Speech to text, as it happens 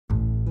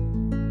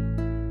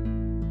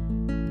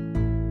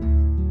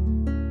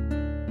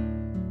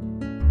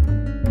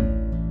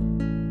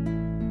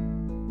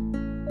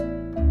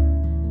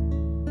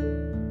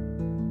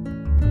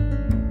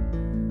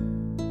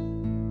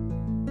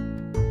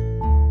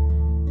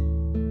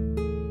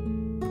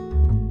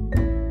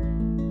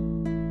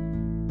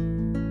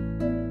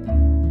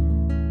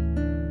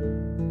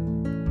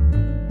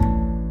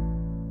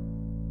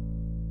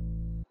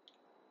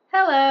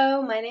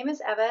my name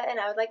is Eva, and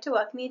I would like to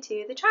welcome you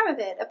to The Charm of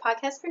It, a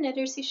podcast for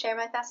knitters who share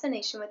my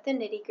fascination with the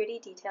nitty-gritty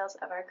details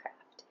of our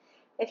craft.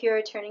 If you're a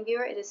returning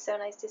viewer, it is so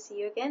nice to see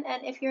you again,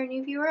 and if you're a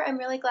new viewer, I'm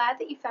really glad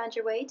that you found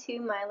your way to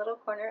my little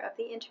corner of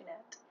the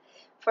internet.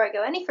 Before I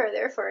go any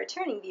further, for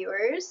returning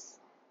viewers,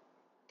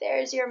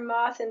 there's your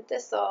moth and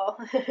thistle.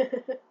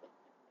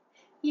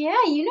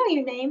 Yeah, you know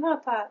your name, huh,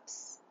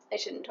 Pops? I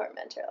shouldn't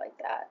torment her like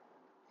that.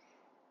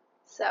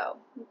 So,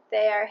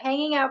 they are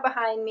hanging out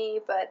behind me,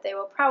 but they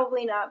will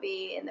probably not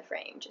be in the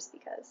frame just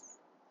because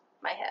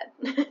my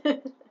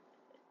head.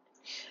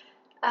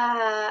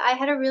 I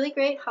had a really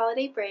great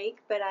holiday break,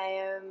 but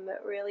I am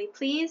really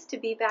pleased to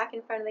be back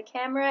in front of the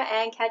camera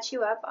and catch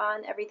you up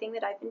on everything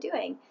that I've been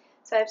doing.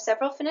 So I have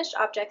several finished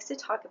objects to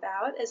talk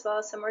about, as well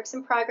as some works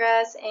in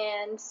progress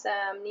and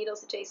some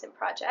needles adjacent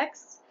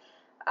projects.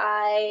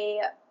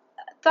 I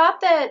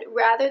thought that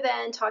rather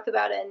than talk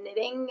about a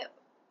knitting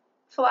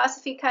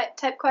philosophy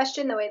type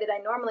question the way that I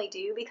normally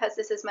do, because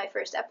this is my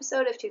first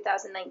episode of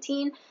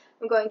 2019,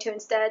 I'm going to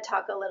instead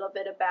talk a little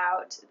bit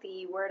about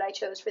the word I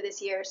chose for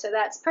this year. So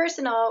that's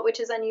personal, which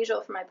is unusual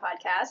for my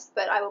podcast,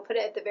 but I will put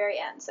it at the very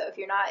end. So if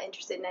you're not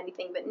interested in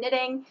anything but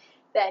knitting,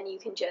 then you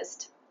can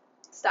just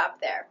stop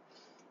there.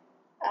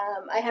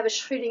 I have a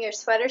Schrodinger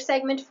sweater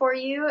segment for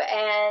you,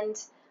 and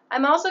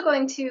I'm also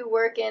going to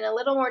work in a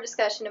little more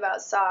discussion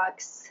about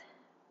socks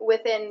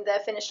within the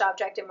finished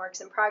object and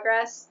works in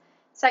progress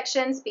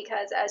sections,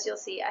 because as you'll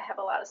see, I have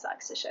a lot of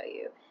socks to show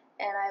you,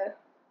 and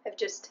I've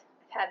just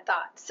had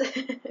thoughts.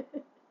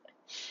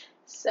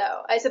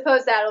 So I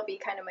suppose that'll be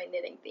kind of my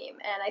knitting theme,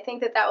 and I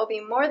think that that will be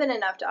more than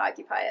enough to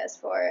occupy us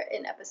for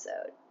an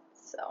episode.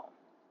 So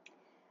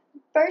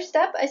first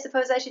up, I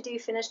suppose I should do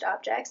finished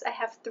objects. I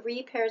have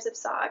 3 pairs of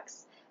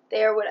socks.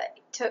 They are what I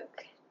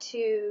took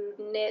to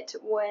knit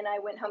when I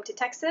went home to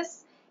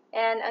Texas.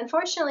 And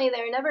unfortunately,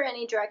 there are never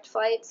any direct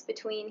flights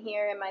between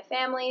here and my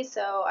family,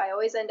 so I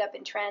always end up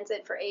in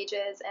transit for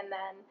ages, and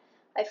then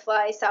I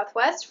fly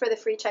Southwest for the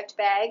free checked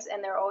bags,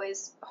 and there are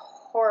always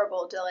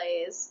horrible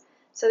delays.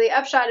 So the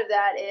upshot of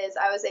that is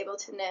I was able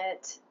to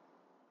knit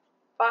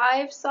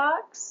 5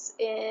 socks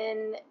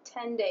in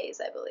 10 days,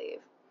 I believe.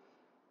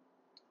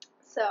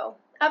 So,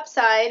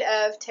 upside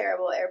of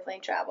terrible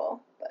airplane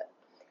travel, but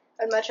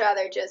I'd much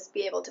rather just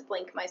be able to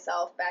blink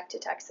myself back to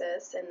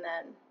Texas and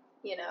then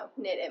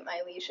knit at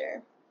my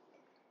leisure.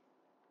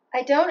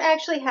 I don't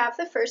actually have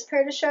the first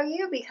pair to show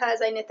you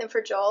because I knit them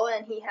for Joel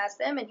and he has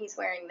them and he's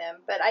wearing them,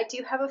 but I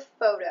do have a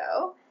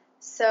photo,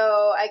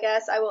 so I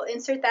guess I will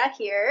insert that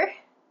here.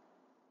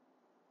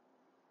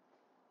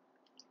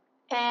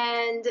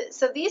 And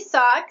so these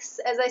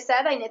socks, as I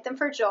said, I knit them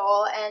for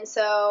Joel, and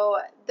so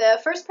the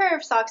first pair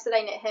of socks that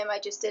I knit him, I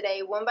just did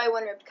a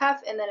 1x1 ribbed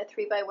cuff and then a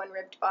 3x1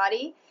 ribbed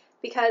body,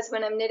 because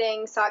when I'm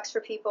knitting socks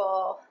for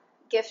people,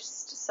 gift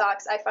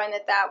socks, I find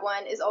that that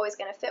one is always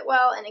going to fit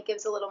well, and it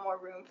gives a little more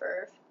room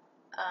for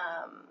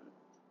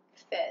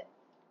fit.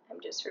 I'm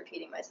just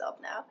repeating myself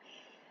now.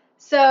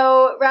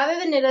 So rather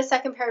than knit a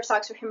second pair of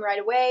socks for him right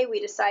away, we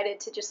decided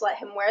to just let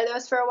him wear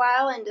those for a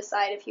while and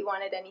decide if he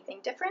wanted anything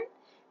different.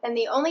 And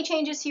the only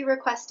changes he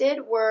requested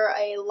were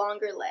a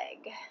longer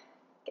leg.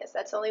 Guess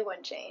that's only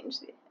one change.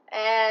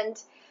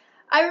 And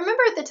I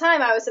remember at the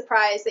time I was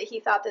surprised that he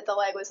thought that the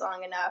leg was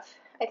long enough.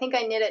 I think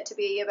I knit it to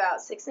be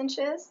about 6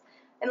 inches.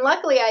 And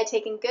luckily I had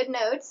taken good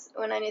notes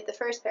when I knit the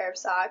first pair of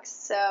socks,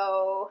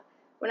 so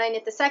when I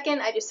knit the second,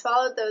 I just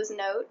followed those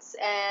notes,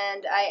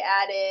 and I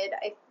added,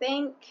 I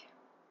think,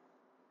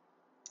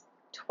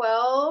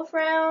 12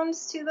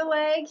 rounds to the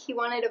leg. He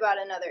wanted about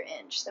another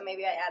inch, so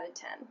maybe I added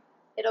 10.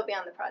 It'll be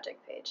on the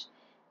project page.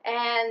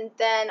 And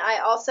then I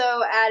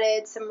also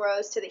added some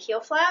rows to the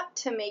heel flap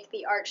to make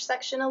the arch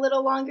section a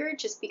little longer,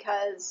 just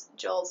because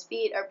Joel's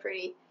feet are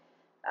pretty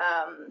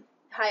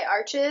high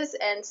arches,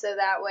 and so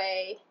that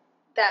way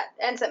that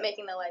ends up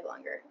making the leg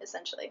longer,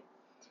 essentially.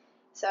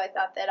 So I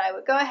thought that I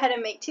would go ahead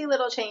and make 2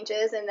 little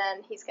changes, and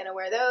then he's going to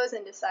wear those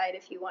and decide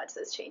if he wants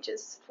those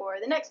changes for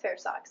the next pair of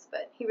socks.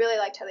 But he really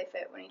liked how they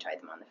fit when he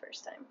tried them on the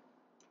first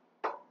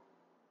time.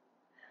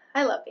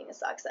 I love being a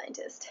sock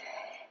scientist.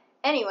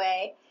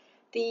 Anyway,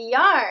 the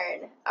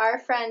yarn. Our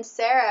friend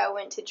Sarah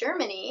went to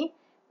Germany,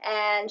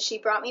 and she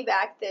brought me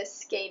back this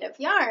skein of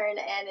yarn,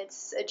 and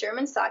it's a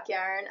German sock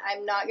yarn.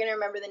 I'm not going to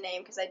remember the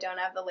name because I don't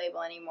have the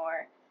label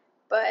anymore.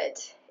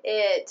 But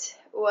it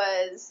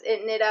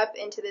knit up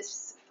into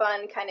this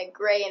fun kind of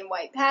gray and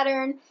white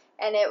pattern,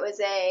 and it was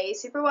a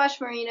superwash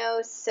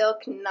merino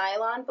silk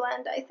nylon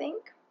blend, I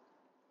think.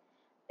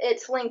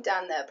 It's linked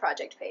on the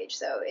project page,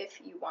 so if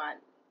you want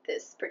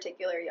this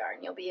particular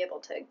yarn, you'll be able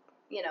to,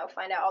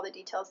 find out all the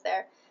details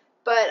there.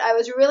 But I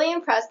was really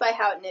impressed by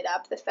how it knit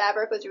up. The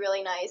fabric was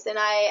really nice, and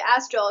I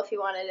asked Joel if he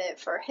wanted it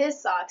for his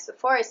socks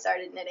before I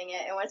started knitting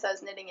it, and once I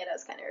was knitting it, I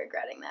was kind of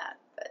regretting that,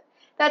 but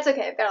that's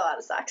okay, I've got a lot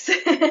of socks.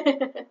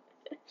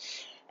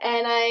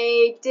 And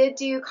I did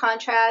do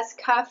contrast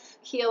cuff,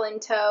 heel,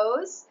 and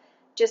toes,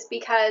 just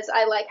because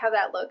I like how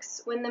that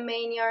looks when the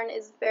main yarn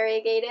is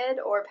variegated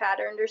or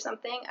patterned or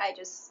something. I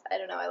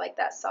don't know, I like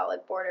that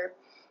solid border.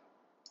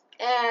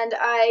 And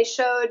I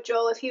showed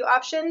Joel a few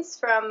options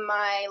from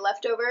my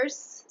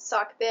leftovers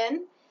sock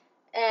bin,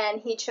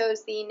 and he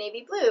chose the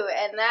navy blue,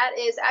 and that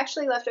is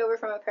actually left over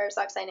from a pair of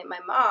socks I knit my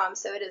mom,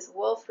 so it is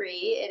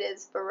wool-free. It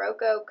is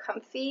Barocco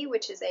Comfy,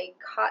 which is a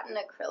cotton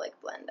acrylic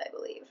blend, I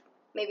believe.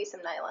 Maybe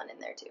some nylon in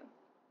there, too.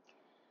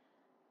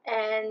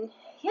 And,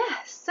 yeah,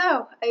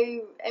 so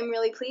I am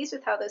really pleased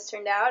with how this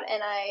turned out,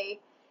 and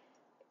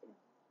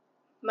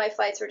my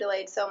flights were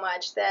delayed so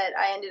much that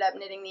I ended up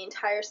knitting the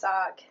entire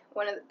sock,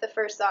 the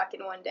first sock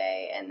in one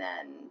day, and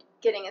then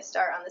getting a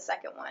start on the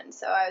second one.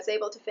 So I was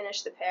able to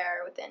finish the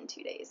pair within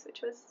 2 days,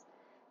 which was,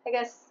 I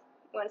guess,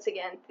 once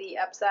again, the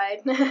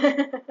upside.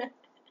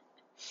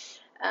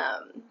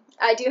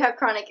 I do have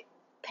chronic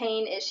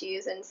pain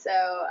issues, and so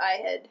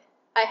I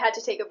had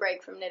to take a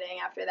break from knitting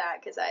after that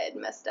because I had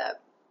messed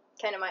up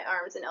kind of my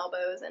arms and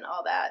elbows and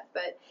all that,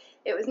 but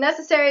it was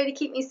necessary to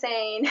keep me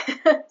sane.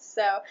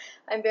 So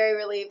I'm very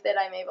relieved that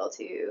I'm able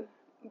to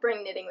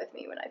bring knitting with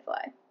me when I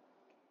fly.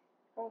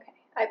 Okay,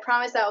 I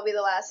promise that will be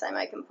the last time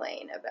I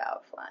complain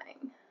about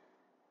flying.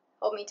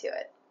 Hold me to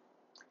it.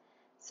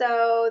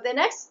 So the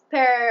next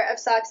pair of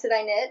socks that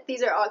I knit,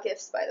 these are all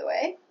gifts by the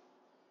way,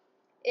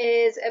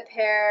 is a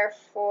pair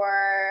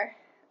for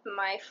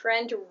my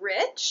friend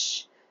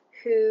Rich,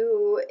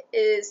 who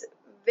is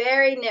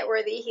very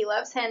knitworthy. He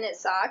loves hand knit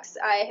socks.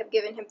 I have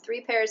given him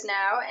 3 pairs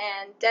now,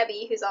 and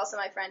Debbie, who's also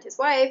my friend, his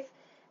wife,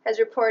 has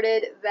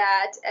reported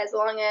that as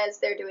long as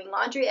they're doing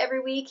laundry every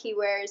week, he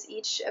wears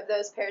each of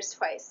those pairs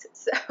twice.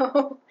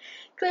 So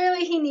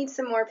clearly he needs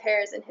some more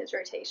pairs in his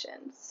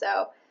rotation.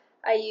 So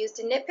I used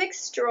a Knit Pick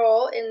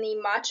Stroll in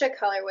the Matcha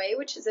colorway,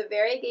 which is a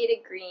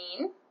variegated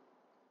green.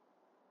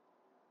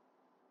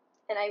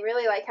 And I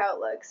really like how it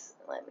looks.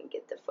 Let me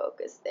get the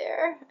focus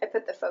there. I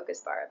put the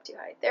focus bar up too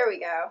high. There we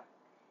go.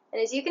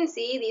 And as you can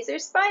see, these are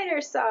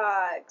spider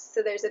socks.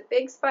 So there's a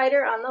big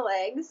spider on the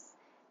legs,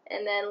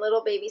 and then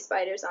little baby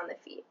spiders on the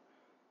feet.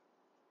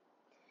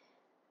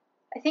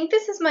 I think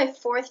this is my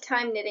 4th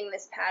time knitting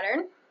this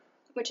pattern,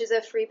 which is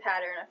a free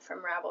pattern from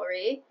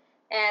Ravelry.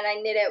 And I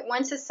knit it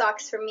once as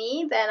socks for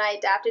me, then I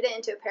adapted it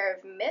into a pair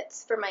of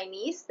mitts for my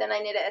niece, then I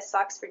knit it as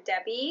socks for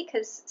Debbie,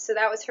 so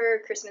that was her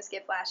Christmas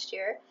gift last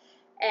year.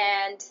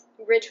 And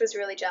Rich was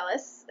really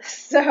jealous,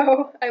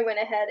 so I went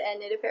ahead and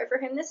knit a pair for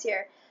him this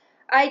year.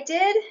 I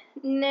did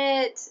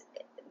knit,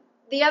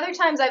 the other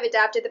times I've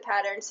adapted the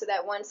pattern so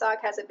that one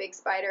sock has a big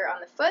spider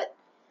on the foot,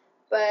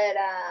 but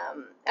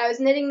I was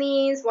knitting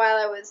these while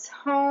I was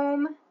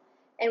home,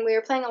 and we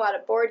were playing a lot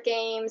of board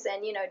games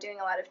and, doing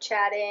a lot of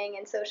chatting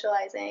and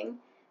socializing,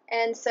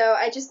 and so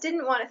I just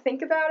didn't want to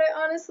think about it,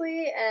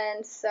 honestly,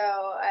 and so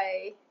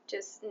I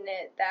just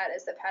knit that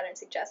as the pattern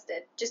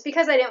suggested, just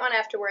because I didn't want to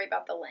have to worry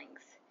about the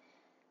length.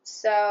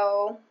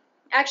 So,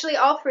 actually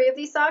all 3 of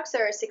these socks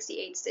are a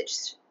 68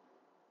 stitch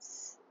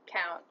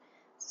count.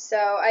 So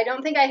I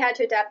don't think I had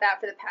to adapt that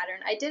for the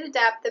pattern. I did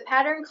adapt. The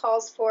pattern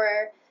calls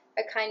for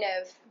a kind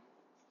of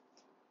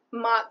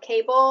mock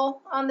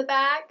cable on the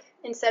back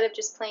instead of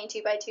just plain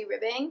 2x2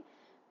 ribbing.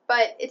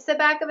 But it's the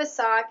back of a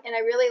sock, and I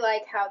really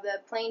like how the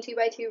plain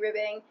 2x2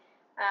 ribbing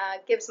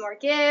gives more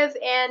give,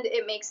 and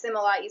it makes them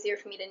a lot easier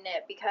for me to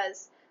knit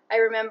because I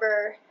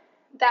remember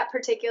that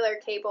particular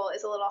cable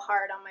is a little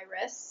hard on my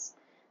wrists.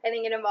 I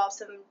think it involves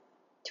some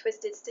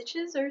twisted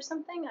stitches or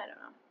something. I don't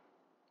know.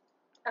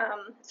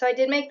 So I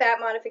did make that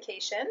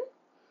modification,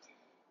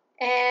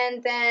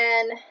 and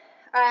then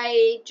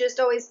I just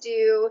always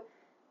do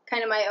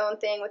kind of my own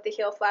thing with the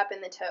heel flap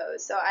and the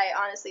toes. So I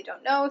honestly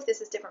don't know if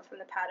this is different from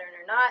the pattern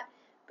or not,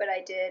 but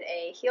I did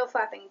a heel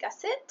flap and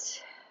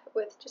gusset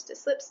with just a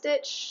slip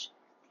stitch,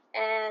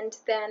 and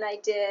then I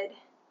did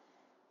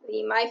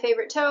the My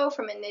Favorite Toe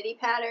from a Knitty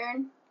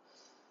pattern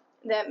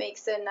that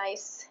makes a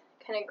nice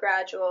kind of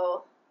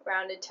gradual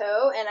rounded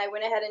toe, and I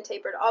went ahead and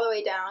tapered all the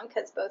way down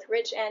because both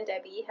Rich and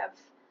Debbie have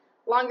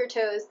longer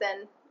toes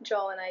than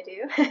Joel and I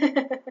do.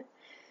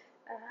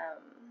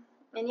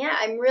 And yeah,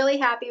 I'm really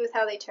happy with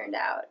how they turned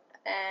out,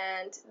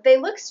 and they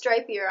look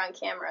stripier on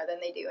camera than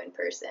they do in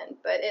person,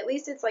 but at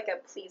least it's like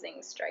a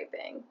pleasing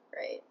striping,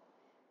 right?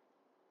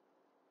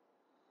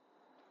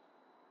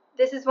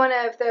 This is one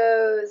of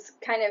those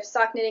kind of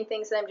sock knitting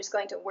things that I'm just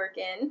going to work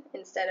in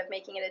instead of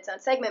making it its own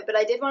segment, but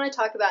I did want to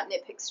talk about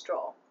Knit Pick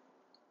Stroll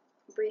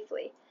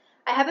briefly.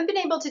 I haven't been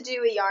able to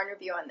do a yarn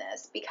review on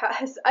this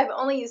because I've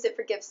only used it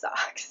for gift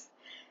socks.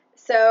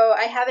 So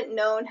I haven't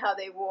known how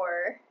they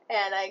wore,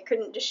 and I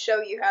couldn't just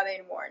show you how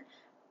they'd worn.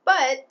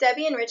 But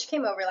Debbie and Rich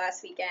came over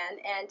last weekend,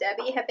 and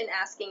Debbie had been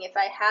asking if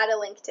I had a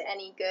link to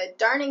any good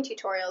darning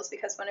tutorials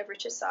because one of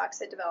Rich's socks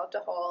had developed a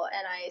hole,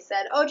 and I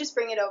said, oh, just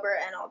bring it over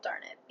and I'll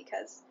darn it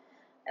because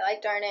I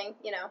like darning,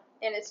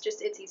 and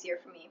it's easier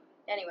for me.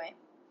 Anyway.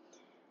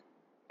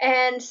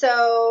 And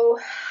so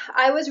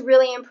I was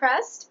really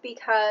impressed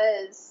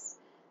because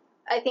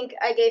I think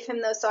I gave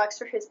him those socks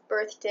for his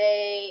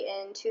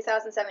birthday in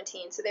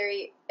 2017, so they're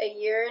a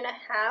year and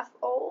a half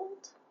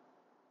old.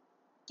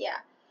 Yeah.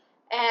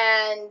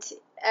 And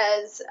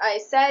as I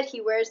said, he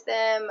wears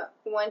them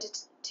 1 to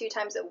 2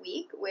 times a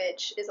week,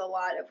 which is a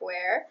lot of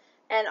wear.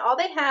 And all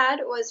they had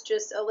was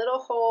just a little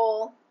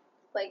hole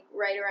like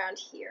right around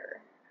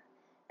here.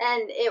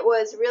 And it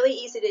was really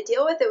easy to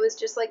deal with. It was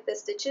just like the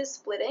stitches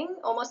splitting,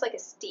 almost like a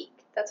steak.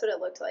 That's what it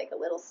looked like, a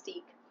little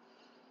steak.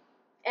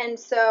 And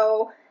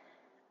so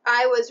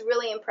I was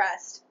really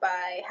impressed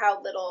by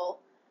how little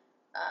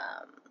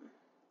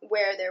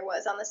wear there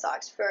was on the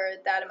socks for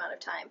that amount of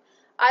time.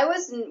 I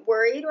was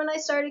worried when I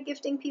started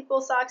gifting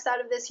people socks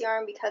out of this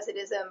yarn because it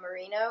is a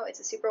merino. It's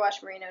a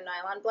superwash merino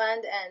nylon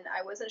blend, and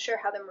I wasn't sure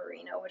how the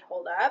merino would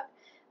hold up.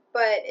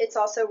 But it's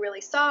also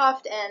really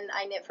soft, and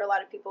I knit for a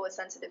lot of people with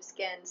sensitive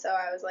skin, so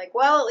I was like,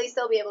 well, at least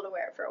they'll be able to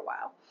wear it for a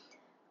while.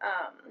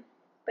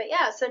 But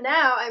yeah, so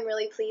now I'm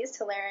really pleased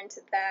to learn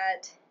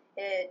that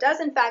it does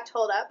in fact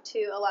hold up to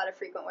a lot of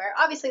frequent wear.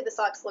 Obviously the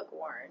socks look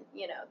worn,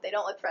 you know, they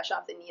don't look fresh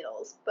off the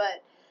needles,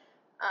 but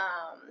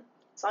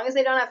as long as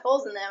they don't have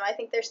holes in them, I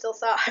think they're still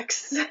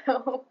socks.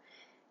 So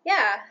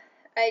yeah,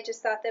 I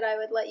just thought that I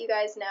would let you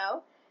guys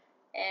know,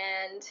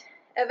 and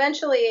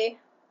eventually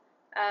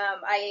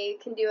I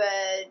can do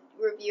a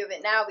review of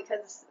it now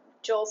because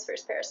Joel's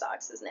first pair of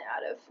socks is knit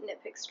out of Knit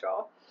Pick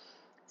Stroll.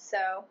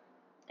 So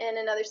in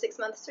another 6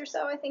 months or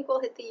so, I think we'll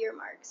hit the year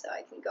mark, so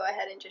I can go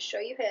ahead and just show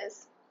you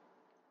his.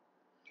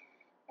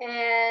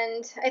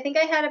 And I think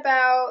I had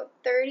about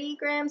 30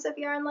 grams of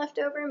yarn left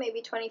over,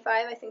 maybe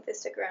 25. I think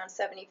this took around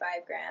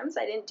 75 grams.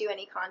 I didn't do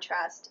any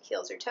contrast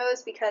heels or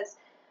toes because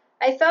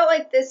I felt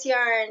like this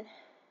yarn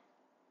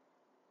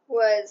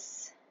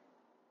was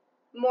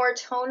more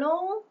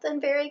tonal than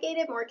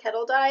variegated, more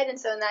kettle dyed, and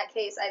so in that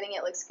case I think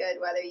it looks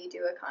good whether you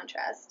do a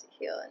contrast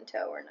heel and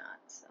toe or not.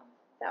 So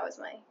that was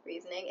my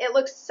reasoning. It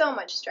looks so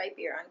much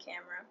stripier on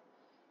camera.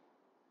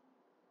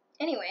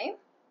 Anyway,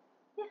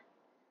 yeah.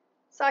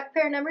 Sock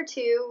pair number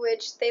 2,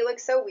 which they look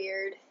so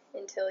weird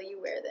until you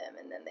wear them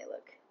and then they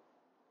look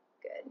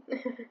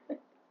good.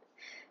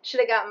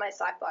 Should have gotten my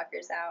sock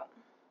blockers out.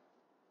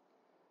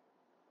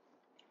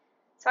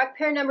 Sock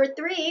pair number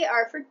 3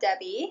 are for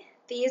Debbie.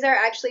 These are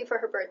actually for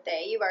her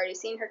birthday. You've already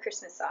seen her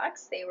Christmas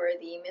socks. They were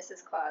the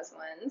Mrs. Claus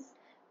ones.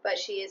 But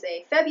she is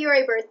a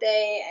February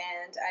birthday,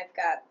 and I've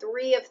got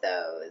 3 of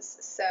those.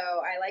 So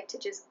I like to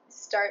just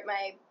start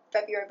my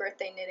February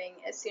birthday knitting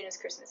as soon as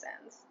Christmas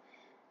ends.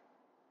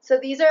 So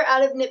these are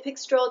out of Knit Pick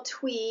Stroll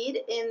Tweed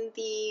in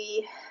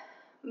the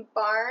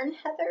Barn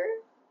Heather?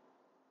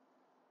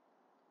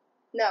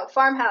 No,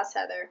 Farmhouse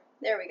Heather.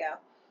 There we go.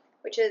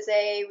 Which is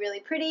a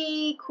really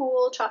pretty,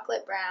 cool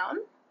chocolate brown.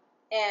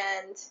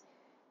 And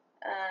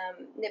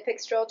Knit Pick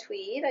Stroll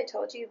Tweed, I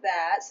told you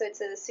that. So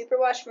it's a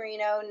superwash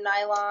merino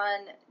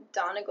nylon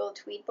Donegal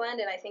tweed blend,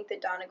 and I think the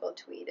Donegal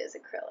tweed is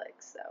acrylic.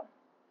 So,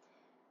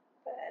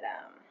 but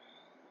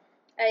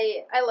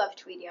I love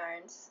tweed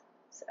yarns.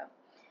 So,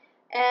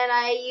 and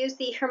I use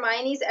the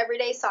Hermione's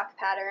Everyday Sock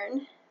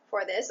pattern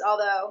for this.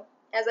 Although,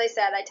 as I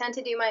said, I tend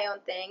to do my own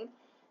thing.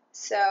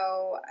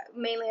 So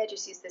mainly I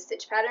just use the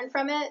stitch pattern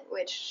from it,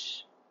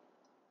 which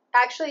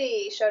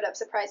actually showed up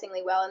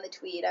surprisingly well in the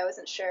tweed. I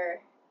wasn't sure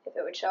if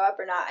it would show up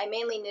or not. I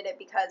mainly knit it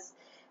because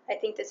I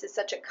think this is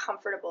such a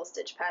comfortable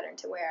stitch pattern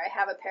to wear. I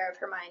have a pair of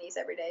Hermione's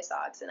Everyday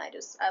Socks, and I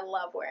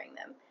love wearing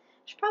them.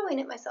 I should probably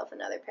knit myself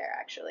another pair,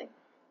 actually.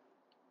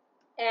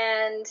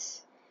 And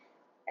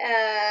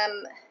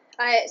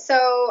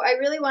I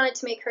really wanted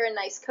to make her a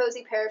nice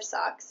cozy pair of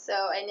socks, so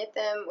I knit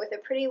them with a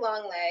pretty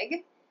long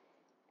leg.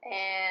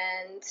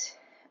 And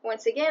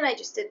once again, I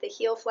just did the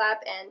heel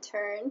flap and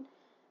turn.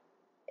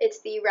 It's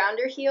the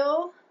rounder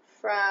heel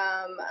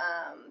from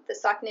the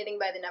Sock Knitting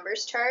by the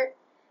Numbers chart.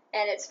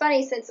 And it's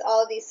funny, since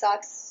all of these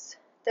socks,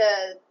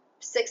 the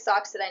 6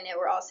 socks that I knit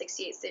were all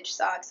 68 stitch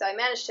socks, so I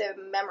managed to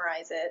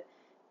memorize it.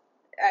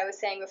 I was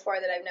saying before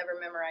that I've never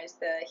memorized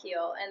the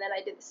heel. And then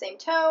I did the same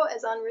toe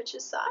as on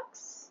Rich's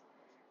socks.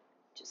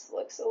 Just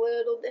looks a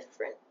little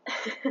different.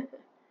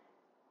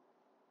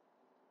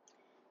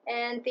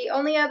 And the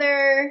only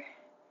other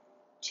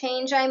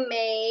change I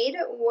made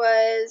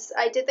was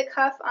I did the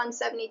cuff on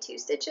 72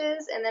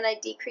 stitches, and then I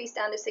decreased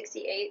down to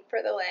 68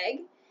 for the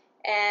leg,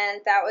 and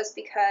that was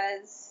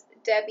because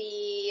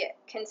Debbie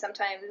can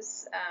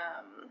sometimes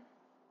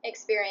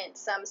experience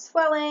some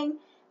swelling,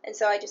 and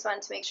so I just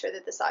wanted to make sure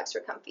that the socks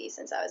were comfy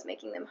since I was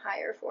making them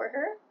higher for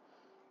her.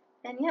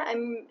 And yeah,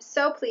 I'm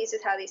so pleased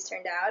with how these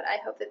turned out. I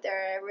hope that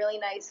they're a really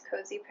nice,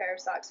 cozy pair of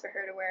socks for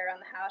her to wear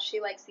around the house. She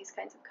likes these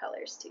kinds of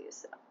colors too,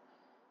 so.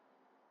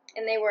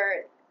 And they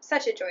were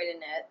such a joy to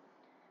knit.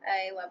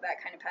 I love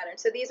that kind of pattern.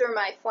 So these were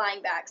my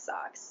flying back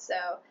socks. So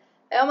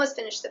I almost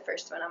finished the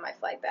first one on my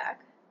flight back.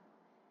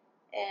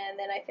 And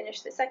then I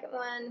finished the second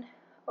one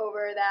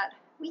over that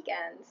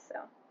weekend.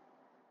 So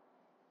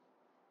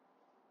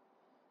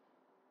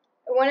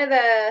one of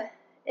the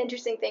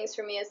interesting things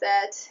for me is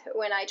that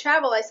when I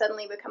travel, I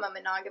suddenly become a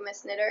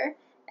monogamous knitter.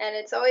 And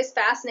it's always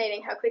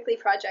fascinating how quickly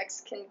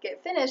projects can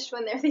get finished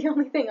when they're the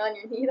only thing on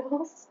your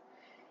needles.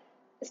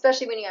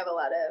 Especially when you have a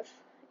lot of,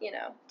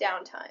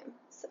 downtime.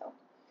 So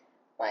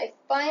my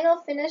final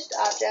finished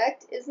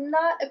object is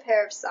not a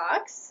pair of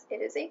socks.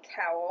 It is a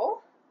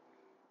cowl.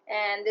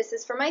 And this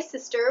is for my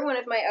sister, one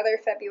of my other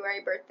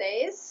February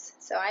birthdays.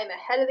 So I'm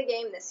ahead of the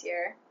game this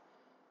year.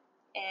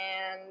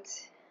 And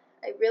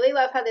I really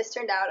love how this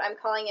turned out. I'm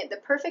calling it the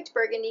Perfect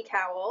Burgundy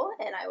Cowl,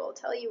 and I will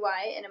tell you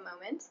why in a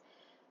moment.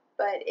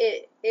 But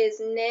it is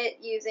knit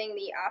using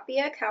the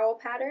Appia cowl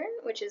pattern,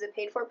 which is a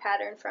paid-for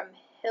pattern from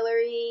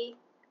Hilary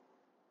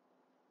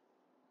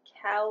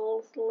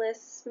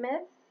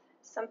Smith,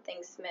 something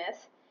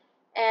Smith.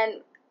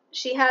 And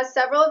she has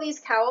several of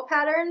these cowl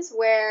patterns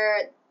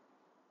where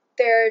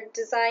they're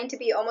designed to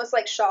be almost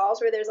like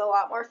shawls, where there's a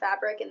lot more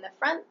fabric in the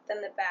front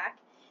than the back.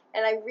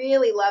 And I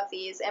really love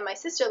these, and my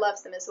sister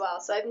loves them as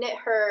well. So I've knit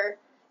her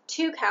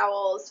 2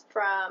 cowls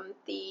from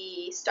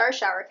the Star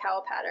Shower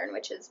cowl pattern,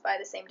 which is by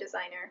the same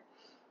designer,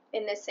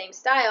 in this same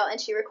style,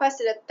 and she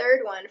requested a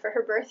 3rd one for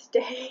her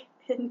birthday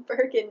in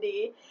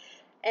burgundy.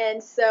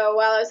 And so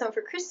while I was home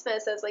for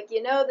Christmas, I was like,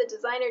 you know, the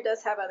designer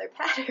does have other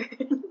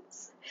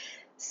patterns.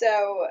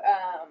 So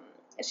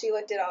she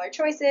looked at all her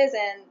choices,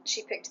 and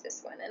she picked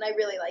this one, and I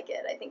really like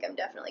it. I think I'm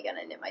definitely going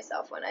to knit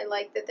myself one. I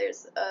like that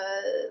there's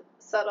a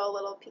subtle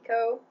little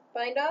picot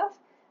bind off.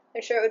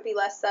 I'm sure it would be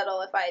less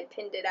subtle if I had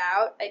pinned it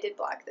out. I did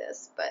block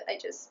this, but I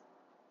just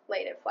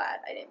laid it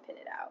flat. I didn't pin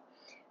it out.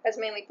 I was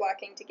mainly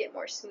blocking to get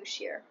more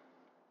smooshier.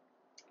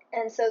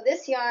 And so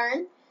this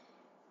yarn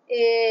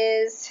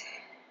is,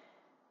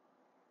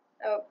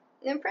 oh,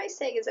 the price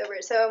tag is over.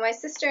 So my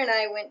sister and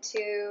I went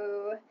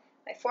to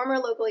my former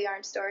local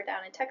yarn store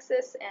down in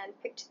Texas and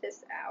picked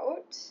this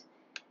out.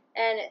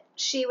 And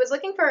she was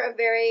looking for a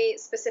very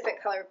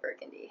specific color of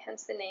burgundy,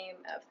 hence the name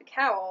of the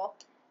cowl.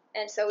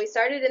 And so we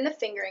started in the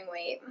fingering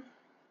weight,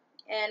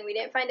 and we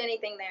didn't find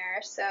anything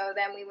there. So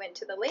then we went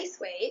to the lace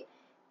weight,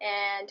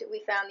 and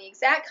we found the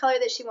exact color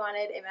that she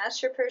wanted. It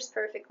matched her purse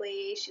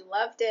perfectly. She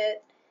loved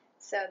it.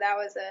 So that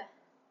was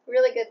a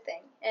really good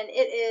thing. And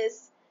it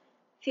is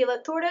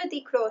Filatura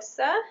di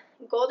Crosta,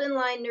 Golden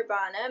Line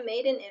Nirvana,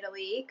 made in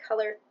Italy,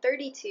 color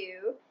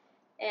 32.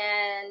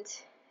 And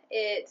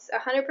it's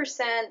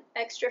 100%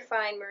 extra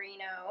fine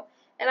merino.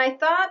 And I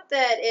thought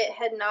that it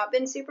had not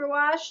been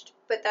superwashed,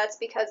 but that's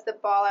because the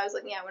ball I was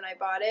looking at when I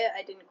bought it,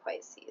 I didn't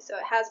quite see. So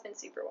it has been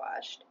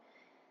superwashed.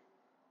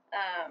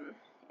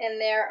 And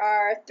there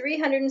are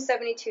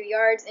 372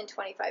 yards and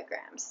 25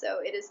 grams. So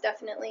it is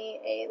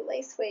definitely a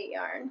lace weight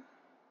yarn.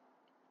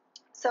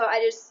 So I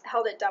just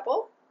held it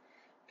double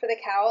for the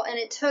cowl, and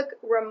it took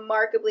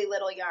remarkably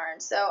little yarn.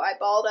 So I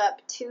balled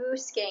up 2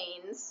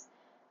 skeins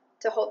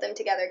to hold them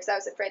together because I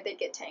was afraid they'd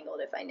get tangled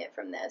if I knit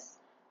from this.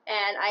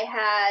 And I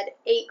had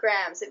 8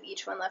 grams of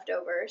each one left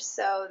over,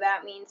 so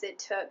that means it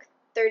took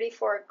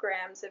 34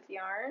 grams of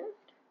yarn.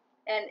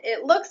 And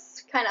it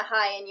looks kind of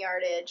high in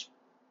yardage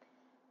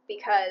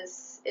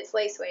because it's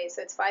lace weight,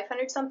 so it's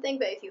 500 something,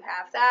 but if you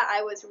have that,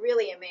 I was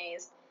really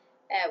amazed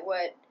at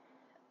what,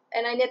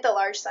 and I knit the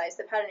large size.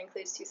 The pattern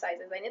includes 2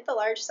 sizes. I knit the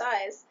large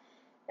size,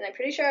 and I'm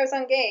pretty sure I was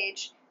on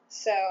gauge,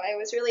 so I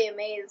was really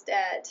amazed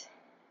at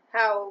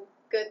how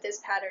good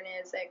this pattern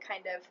is at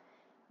kind of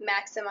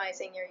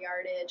maximizing your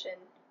yardage and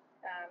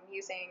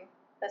using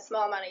a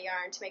small amount of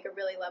yarn to make a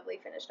really lovely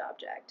finished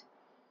object.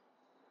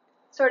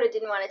 Sort of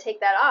didn't want to take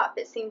that off.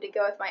 It seemed to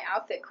go with my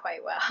outfit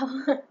quite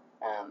well.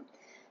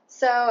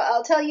 So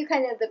I'll tell you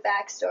kind of the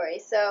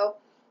backstory. So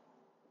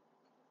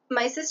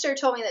my sister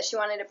told me that she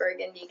wanted a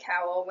burgundy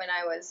cowl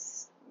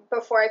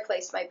before I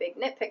placed my big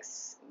Knit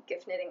Picks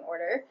gift knitting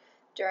order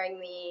during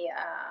the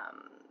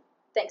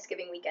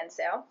Thanksgiving weekend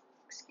sale.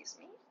 Excuse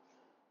me.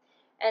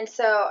 And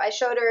so I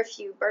showed her a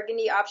few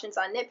burgundy options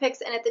on Knit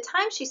Picks, and at the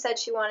time she said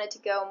she wanted to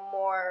go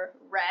more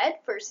red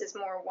versus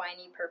more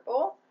winey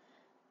purple.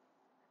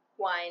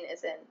 Wine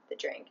as in the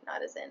drink,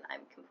 not as in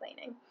I'm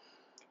complaining.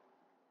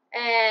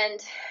 And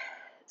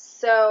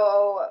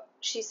so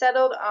she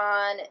settled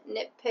on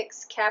Knit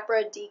Picks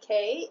Capra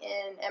DK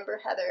in Ember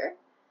Heather,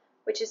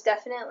 which is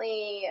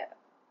definitely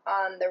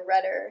on the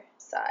redder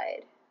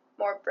side,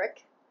 more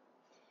brick.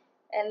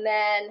 And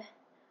then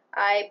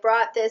I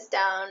brought this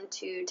down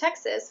to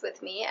Texas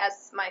with me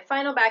as my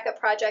final backup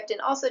project, and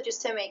also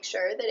just to make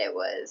sure that it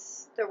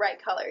was the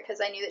right color,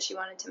 because I knew that she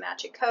wanted to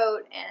match a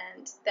coat,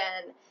 and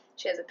then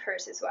she has a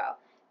purse as well.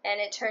 And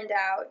it turned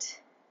out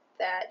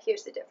that,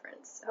 here's the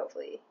difference,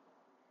 hopefully.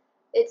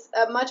 It's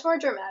a much more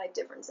dramatic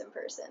difference in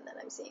person than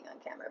I'm seeing on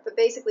camera, but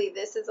basically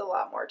this is a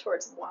lot more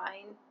towards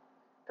wine,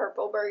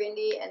 purple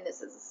burgundy, and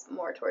this is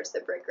more towards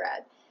the brick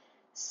red.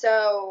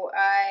 So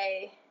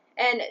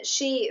and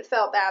she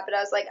felt bad, but I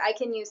was like, I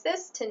can use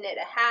this to knit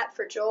a hat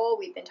for Joel.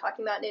 We've been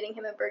talking about knitting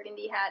him a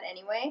burgundy hat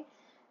anyway,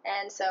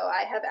 and so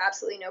I have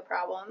absolutely no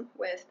problem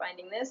with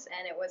finding this,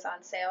 and it was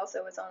on sale, so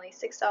it was only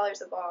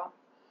 $6 a ball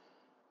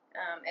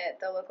at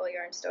the local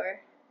yarn store.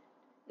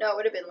 No, it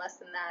would have been less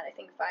than that, I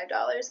think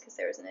 $5, because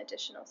there was an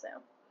additional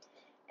sale.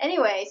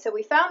 Anyway, so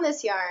we found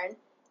this yarn,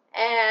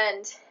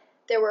 and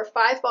there were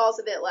 5 balls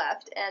of it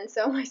left, and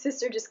so my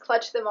sister just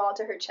clutched them all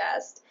to her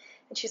chest.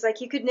 And she's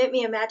like, you could knit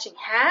me a matching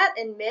hat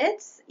and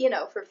mitts,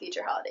 for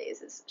future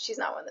holidays. She's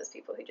not one of those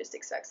people who just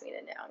expects me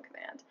to knit on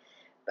command.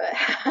 But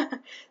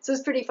so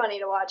it's pretty funny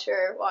to watch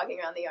her walking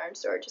around the yarn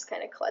store just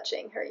kind of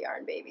clutching her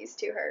yarn babies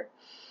to her.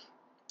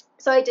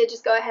 So I did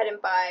just go ahead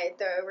and buy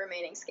the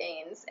remaining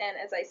skeins. And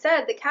as I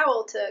said, the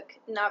cowl took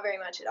not very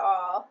much at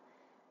all.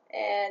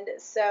 And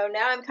so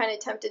now I'm kind of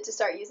tempted to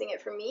start using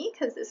it for me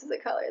because this is a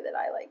color that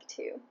I like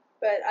too.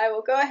 But I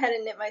will go ahead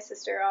and knit my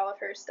sister all of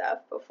her stuff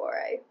before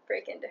I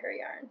break into her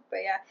yarn. But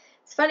yeah,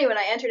 it's funny when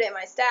I entered it in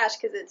my stash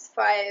because it's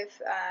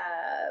 5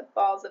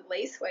 balls of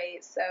lace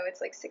weight, so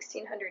it's like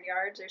 1,600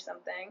 yards or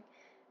something.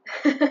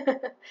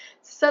 So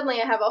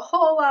suddenly I have a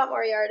whole lot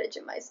more yardage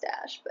in my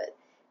stash, but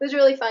it was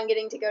really fun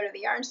getting to go to the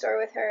yarn store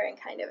with her and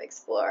kind of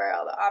explore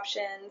all the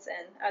options,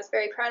 and I was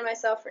very proud of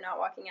myself for not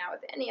walking out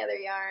with any other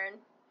yarn.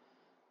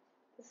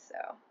 So,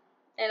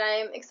 and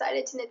I'm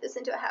excited to knit this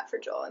into a hat for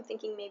Joel. I'm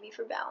thinking maybe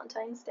for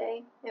Valentine's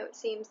Day. It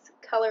seems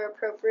color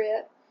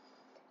appropriate.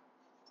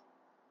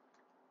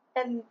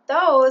 And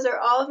those are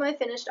all of my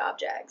finished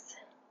objects.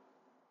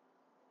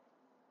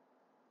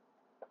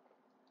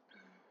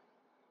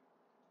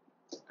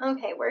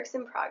 Okay, works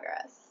in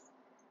progress.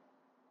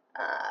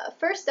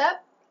 First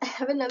up, I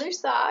have another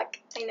sock.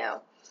 I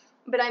know,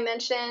 but I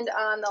mentioned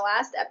on the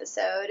last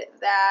episode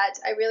that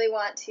I really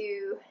want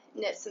to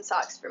knit some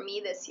socks for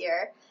me this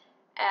year,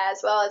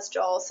 as well as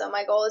Joel. So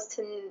my goal is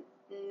to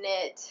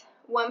knit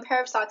 1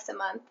 pair of socks a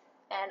month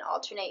and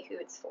alternate who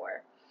it's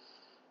for.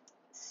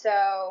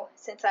 So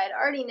since I had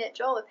already knit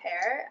Joel a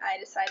pair, I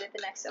decided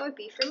the next one would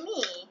be for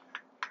me.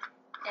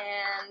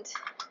 And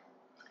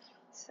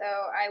so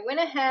I went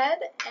ahead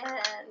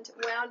and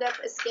wound up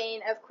a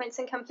skein of Quince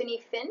 &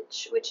 Company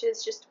Finch, which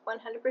is just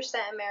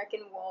 100%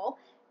 American wool,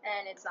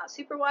 and it's not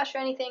superwash or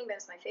anything, but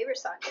it's my favorite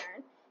sock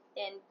yarn,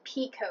 in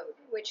Peacoat,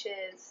 which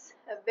is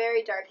a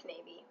very dark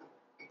navy.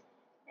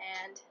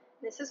 And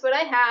this is what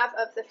I have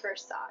of the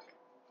first sock.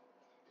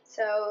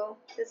 So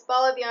this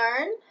ball of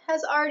yarn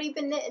has already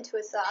been knit into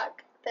a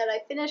sock that I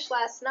finished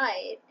last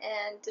night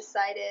and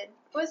decided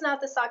was not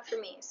the sock for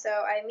me. So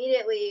I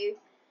immediately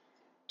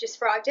just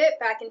frogged it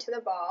back into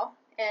the ball,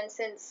 and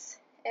since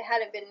it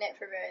hadn't been knit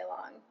for very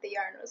long, the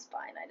yarn was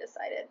fine, I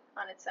decided,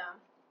 on its own,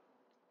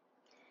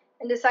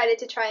 and decided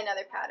to try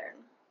another pattern.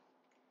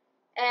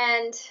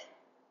 And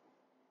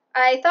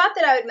I thought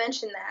that I would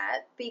mention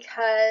that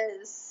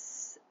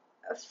because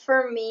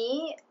for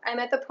me, I'm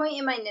at the point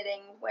in my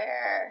knitting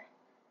where,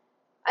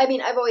 I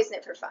mean, I've always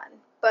knit for fun,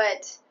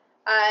 but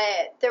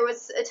there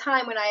was a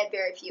time when I had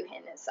very few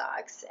hand knit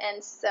socks,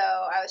 and so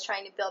I was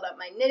trying to build up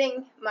my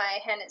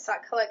hand knit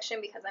sock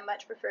collection because I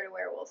much prefer to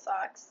wear wool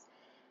socks.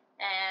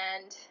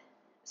 And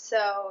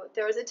so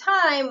there was a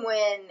time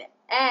when,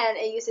 and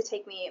it used to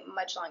take me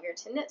much longer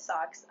to knit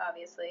socks,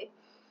 obviously.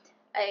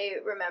 I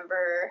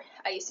remember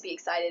I used to be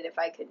excited if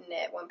I could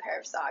knit 1 pair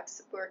of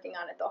socks, working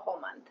on it the whole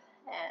month,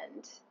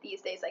 and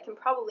these days I can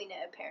probably knit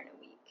a pair in a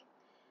week.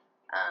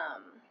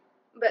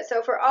 But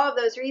so for all of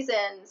those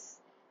reasons,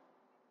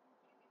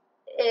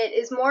 it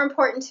is more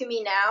important to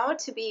me now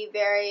to be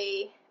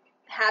very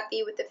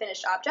happy with the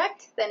finished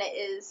object than it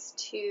is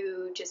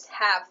to just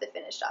have the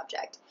finished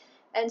object.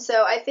 And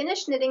so I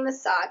finished knitting the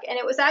sock, and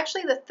it was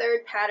actually the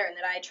 3rd pattern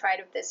that I tried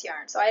with this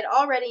yarn. So I had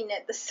already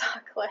knit the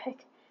sock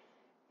leg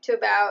to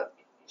about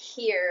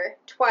here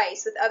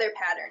twice with other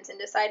patterns and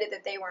decided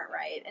that they weren't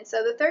right. And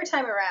so the 3rd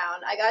time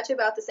around, I got to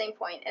about the same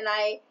point, and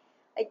I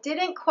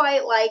didn't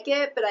quite like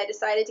it, but I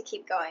decided to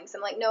keep going. So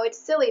I'm like, no, it's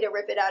silly to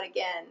rip it out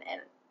again,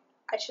 and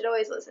I should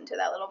always listen to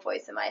that little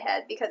voice in my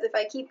head, because if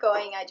I keep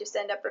going, I just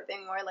end up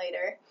ripping more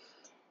later.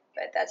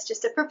 But that's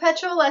just a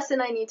perpetual lesson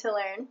I need to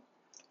learn.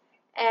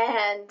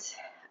 And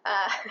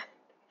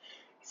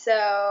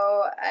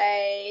so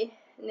I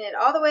knit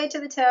all the way to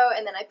the toe,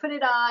 and then I put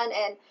it on,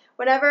 and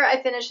whenever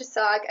I finish a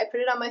sock, I put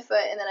it on my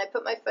foot, and then I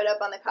put my foot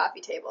up on the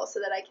coffee table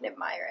so that I can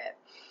admire it.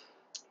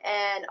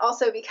 And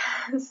also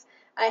because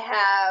I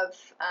have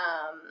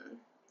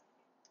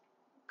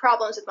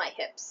problems with my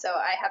hips, so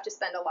I have to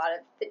spend a lot of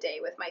the day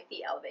with my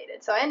feet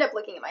elevated. So I end up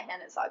looking at my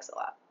hand knit socks a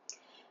lot.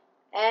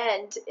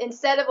 And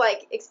instead of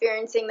like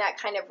experiencing that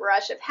kind of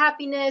rush of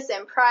happiness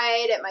and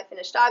pride at my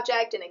finished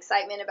object and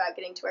excitement about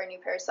getting to wear a new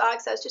pair of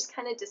socks, I was just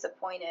kind of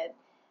disappointed.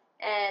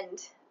 And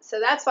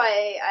so that's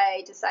why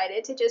I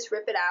decided to just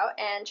rip it out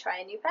and try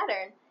a new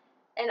pattern.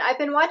 And I've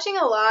been watching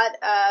a lot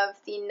of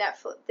the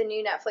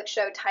new Netflix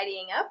show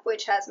Tidying Up,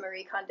 which has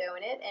Marie Kondo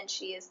in it, and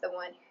she is the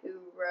one who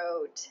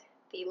wrote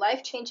The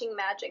Life-Changing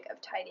Magic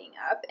of Tidying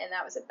Up, and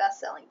that was a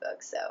best-selling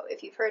book, so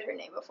if you've heard her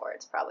name before,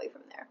 it's probably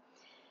from there.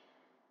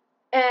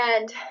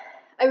 And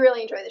I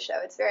really enjoy the show.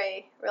 It's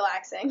very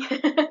relaxing,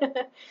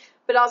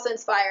 but also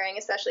inspiring,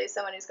 especially as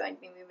someone who's going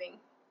to be moving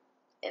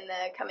in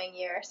the coming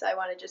year, so I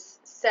want to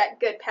just set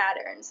good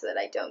patterns so that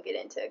I don't get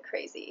into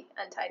crazy,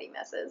 untidy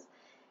messes.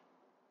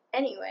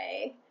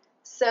 Anyway,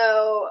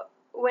 so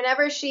one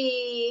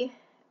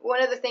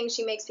of the things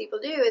she makes people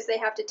do is they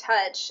have to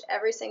touch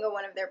every single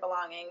one of their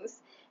belongings,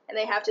 and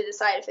they have to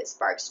decide if it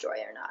sparks joy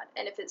or not.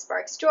 And if it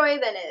sparks joy,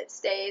 then it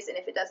stays, and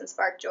if it doesn't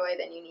spark joy,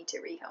 then you need to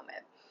rehome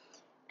it.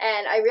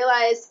 And I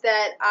realized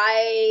that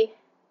I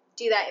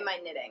do that in my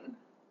knitting.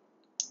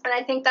 And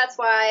I think that's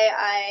why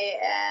I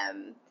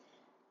am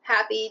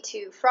happy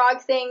to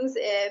frog things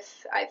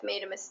if I've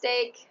made a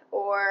mistake,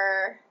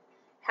 or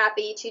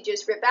happy to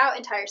just rip out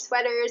entire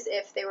sweaters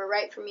if they were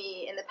right for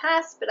me in the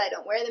past, but I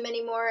don't wear them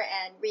anymore,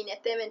 and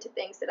reknit them into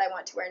things that I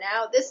want to wear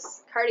now.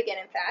 This cardigan,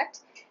 in fact,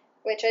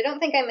 which I don't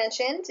think I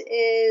mentioned,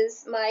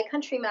 is my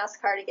country mouse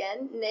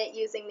cardigan knit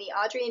using the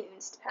Audrey and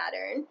Unst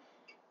pattern.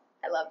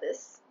 I love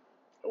this.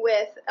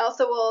 With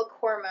Elsa wool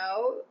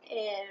Cormo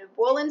in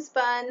woolen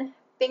spun,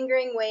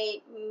 fingering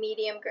weight,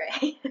 medium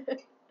gray.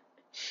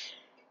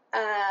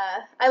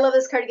 I love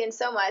this cardigan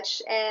so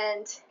much,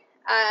 and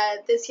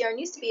this yarn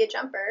used to be a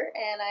jumper,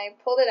 and I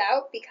pulled it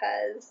out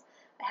because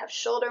I have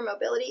shoulder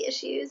mobility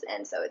issues,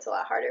 and so it's a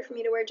lot harder for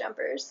me to wear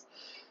jumpers.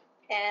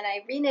 And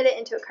I reknit it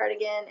into a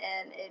cardigan,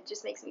 and it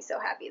just makes me so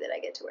happy that I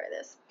get to wear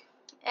this.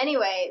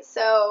 Anyway,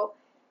 so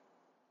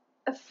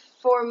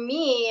for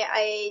me,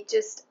 I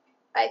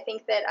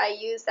think that I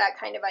use that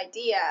kind of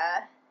idea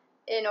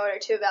in order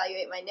to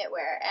evaluate my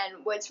knitwear.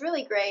 And what's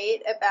really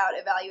great about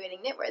evaluating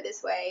knitwear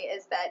this way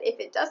is that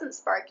if it doesn't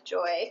spark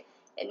joy,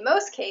 in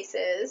most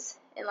cases,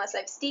 unless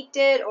I've steeked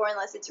it or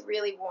unless it's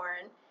really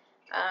worn,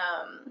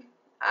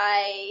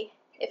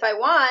 if I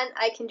want,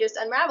 I can just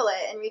unravel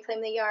it and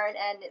reclaim the yarn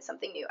and knit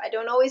something new. I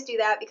don't always do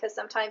that because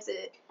sometimes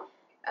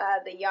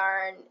the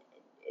yarn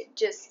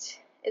just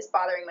is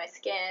bothering my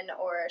skin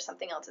or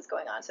something else is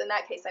going on. So in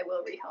that case, I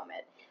will rehome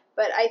it.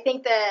 But I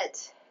think that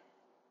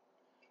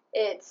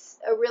it's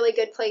a really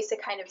good place to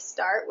kind of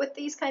start with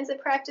these kinds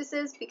of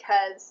practices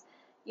because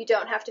you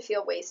don't have to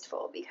feel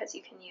wasteful because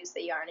you can use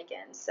the yarn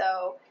again.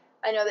 So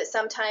I know that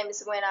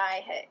sometimes when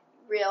I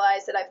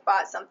realize that I've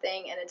bought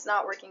something and it's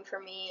not working for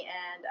me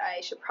and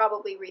I should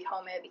probably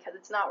rehome it because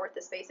it's not worth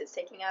the space it's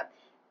taking up,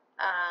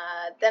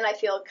 then I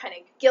feel kind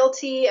of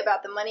guilty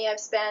about the money I've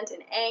spent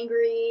and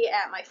angry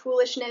at my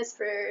foolishness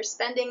for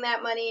spending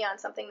that money on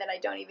something that I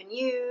don't even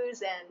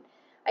use, and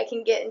I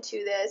can get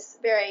into this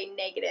very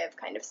negative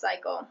kind of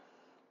cycle.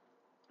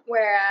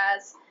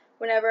 Whereas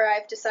whenever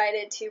I've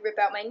decided to rip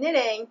out my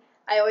knitting,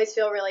 I always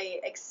feel really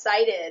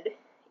excited,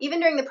 even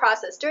during the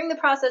process. During the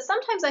process,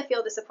 sometimes I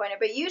feel disappointed,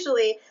 but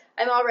usually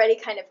I'm already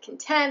kind of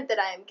content that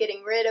I'm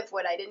getting rid of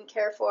what I didn't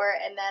care for,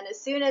 and then as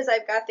soon as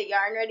I've got the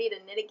yarn ready to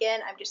knit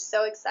again, I'm just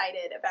so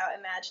excited about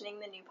imagining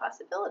the new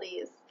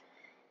possibilities.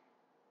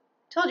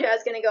 Told you I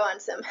was going to go on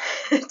some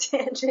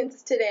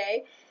tangents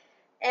today.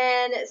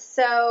 And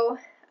so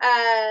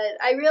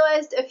I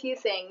realized a few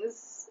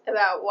things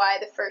about why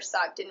the first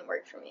sock didn't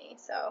work for me,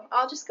 so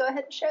I'll just go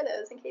ahead and share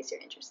those in case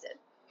you're interested.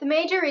 The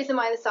major reason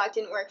why the sock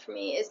didn't work for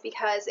me is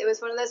because it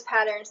was one of those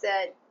patterns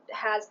that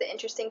has the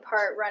interesting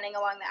part running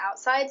along the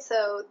outside,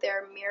 so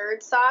they're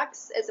mirrored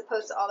socks as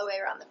opposed to all the way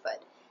around the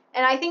foot.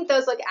 And I think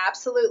those look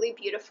absolutely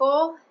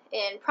beautiful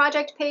in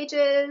project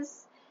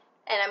pages,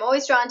 and I'm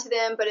always drawn to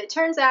them, but it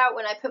turns out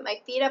when I put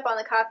my feet up on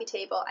the coffee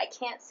table, I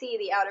can't see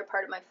the outer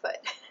part of my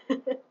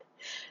foot.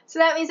 So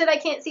that means that I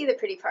can't see the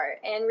pretty part,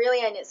 and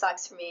really I knit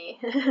socks for me.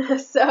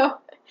 So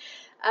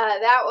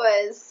that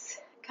was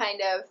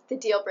kind of the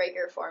deal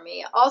breaker for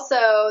me. Also,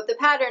 the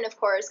pattern, of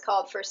course,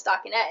 called for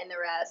stockinette in the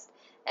rest,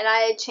 and I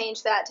had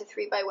changed that to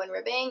 3x1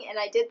 ribbing, and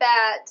I did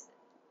that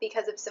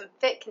because of some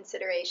fit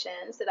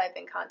considerations that I've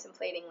been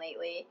contemplating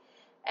lately.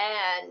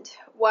 And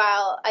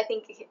while I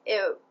think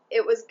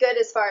it was good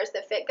as far as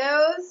the fit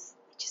goes,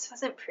 it just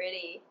wasn't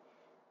pretty.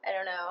 I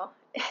don't know.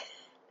 It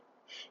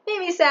made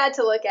me sad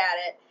to look at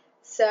it.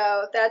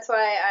 So that's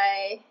why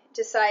I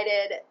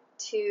decided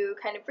to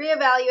kind of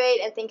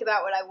reevaluate and think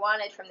about what I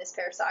wanted from this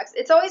pair of socks.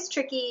 It's always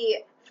tricky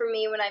for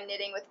me when I'm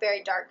knitting with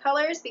very dark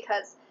colors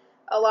because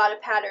a lot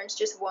of patterns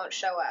just won't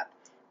show up.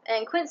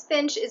 And Quince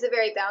Finch is a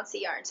very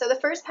bouncy yarn. So the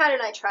first pattern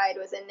I tried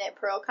was a knit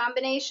pearl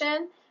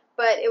combination,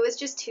 but it was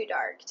just too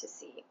dark to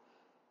see.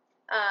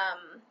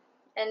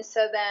 And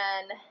so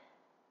then,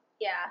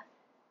 yeah,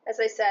 as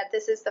I said,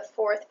 this is the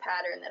fourth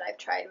pattern that I've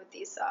tried with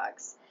these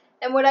socks.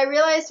 And what I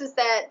realized was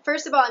that,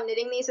 first of all, I'm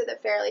knitting these with a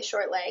fairly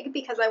short leg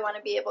because I want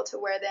to be able to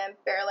wear them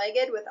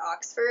bare-legged with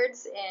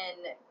Oxfords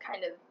in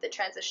kind of the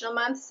transitional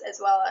months as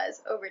well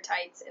as over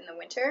tights in the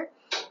winter.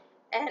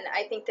 And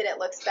I think that it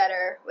looks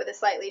better with a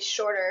slightly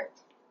shorter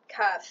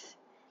cuff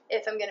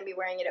if I'm going to be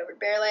wearing it over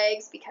bare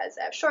legs because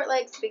I have short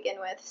legs to begin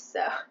with.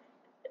 So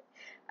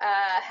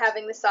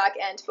having the sock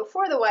end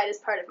before the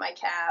widest part of my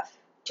calf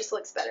just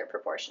looks better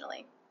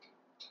proportionally.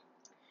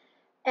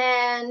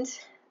 And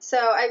so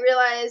I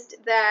realized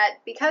that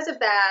because of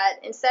that,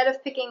 instead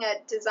of picking a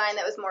design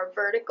that was more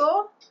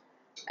vertical,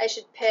 I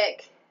should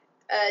pick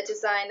a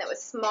design that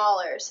was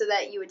smaller so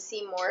that you would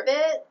see more of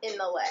it in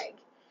the leg.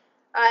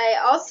 I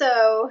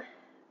also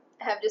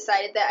have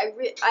decided that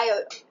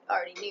I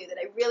already knew that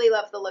I really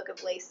love the look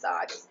of lace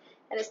socks,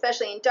 and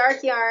especially in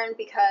dark yarn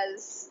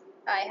because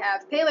I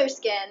have paler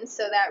skin,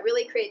 so that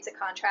really creates a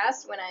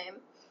contrast when I'm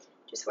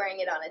just wearing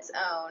it on its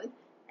own.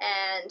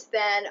 And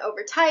then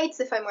over tights,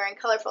 if I'm wearing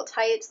colorful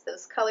tights,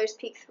 those colors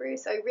peek through,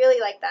 so I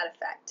really like that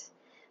effect.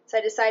 So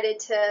I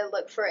decided to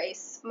look for a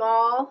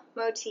small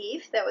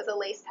motif that was a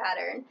lace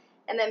pattern,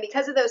 and then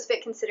because of those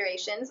fit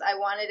considerations, I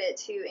wanted it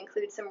to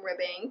include some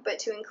ribbing, but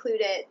to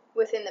include it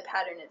within the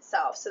pattern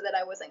itself so that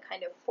I wasn't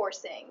kind of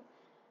forcing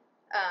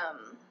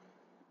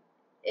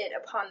it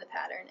upon the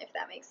pattern, if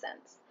that makes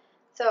sense.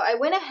 So I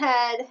went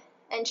ahead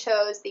and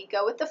chose the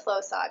Go With The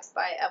Flow socks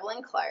by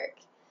Evelyn Clark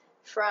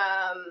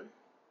from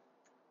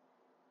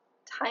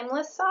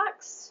Timeless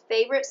Socks,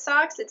 Favorite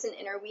Socks. It's an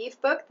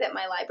interweave book that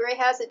my library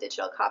has a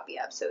digital copy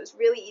of, so it was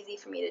really easy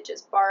for me to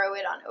just borrow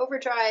it on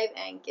overdrive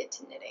and get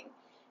to knitting.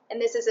 And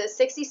this is a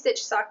 60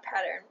 stitch sock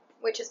pattern,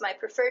 which is my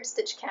preferred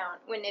stitch count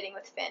when knitting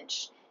with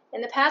Finch.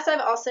 In the past, I've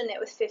also knit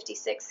with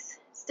 56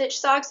 stitch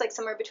socks, like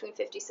somewhere between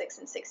 56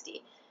 and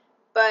 60.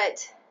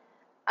 But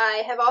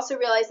I have also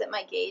realized that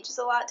my gauge is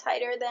a lot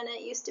tighter than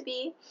it used to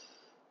be,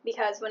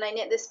 because when I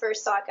knit this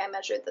first sock, I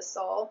measured the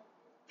sole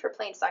for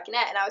plain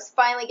stockinette, and I was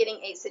finally getting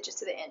 8 stitches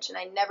to the inch, and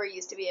I never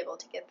used to be able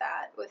to get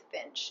that with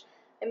Finch.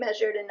 I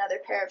measured another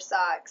pair of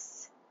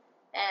socks,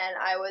 and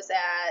I was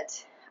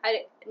at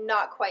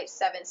not quite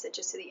 7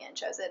 stitches to the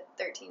inch. I was at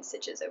 13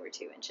 stitches over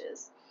 2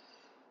 inches.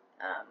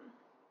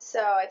 So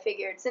I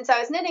figured, since I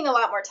was knitting a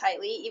lot more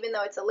tightly, even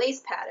though it's a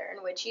lace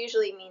pattern, which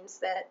usually means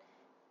that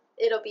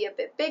it'll be a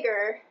bit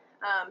bigger,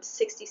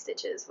 60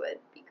 stitches would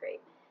be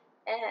great.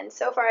 And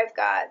so far I've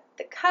got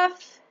the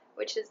cuff,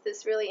 which is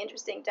this really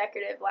interesting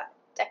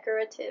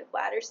decorative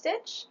ladder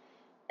stitch,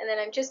 and then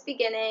I'm just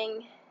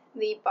beginning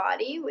the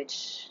body,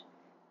 which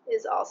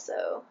is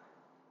also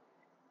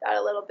got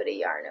a little bit of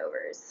yarn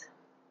overs.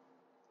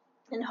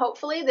 And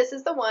hopefully this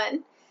is the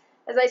one.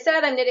 As I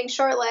said, I'm knitting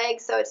short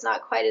legs, so it's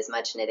not quite as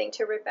much knitting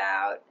to rip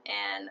out,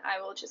 and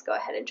I will just go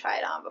ahead and try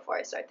it on before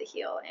I start the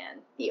heel and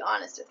be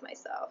honest with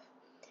myself.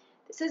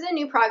 This is a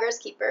new Progress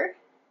Keeper,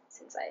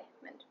 since I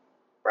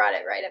brought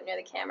it right up near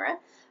the camera.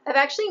 I've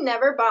actually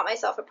never bought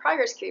myself a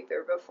Progress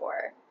Keeper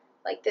before,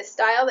 like this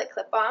style that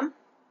clip on.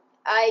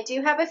 I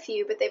do have a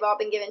few, but they've all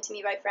been given to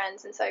me by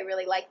friends, and so I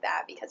really like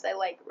that because I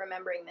like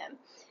remembering them.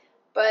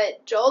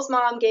 But Joel's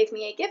mom gave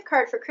me a gift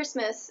card for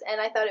Christmas, and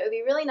I thought it would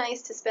be really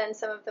nice to spend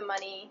some of the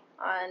money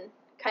on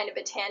kind of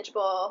a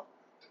tangible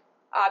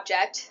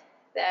object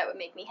that would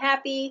make me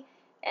happy.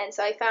 And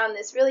so I found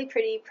this really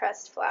pretty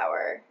pressed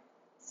flower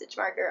stitch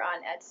marker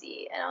on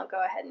Etsy, and I'll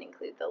go ahead and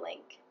include the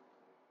link.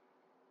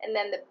 And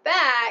then the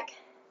back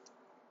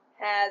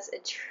has a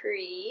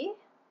tree.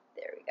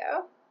 There we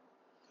go.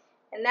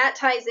 And that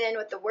ties in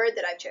with the word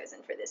that I've chosen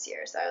for this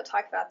year, so I'll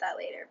talk about that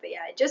later. But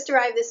yeah, it just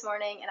arrived this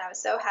morning, and I was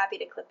so happy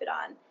to clip it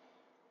on.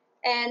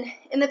 And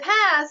in the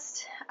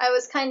past, I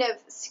was kind of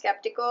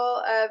skeptical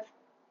of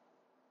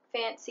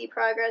fancy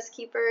Progress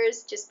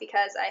Keepers just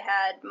because I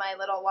had my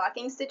little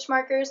walking stitch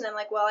markers, and I'm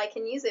like, well, I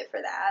can use it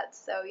for that,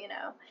 so, you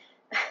know,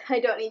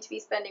 I don't need to be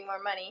spending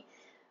more money.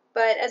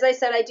 But as I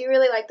said, I do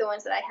really like the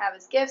ones that I have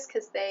as gifts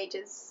because they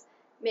just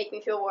make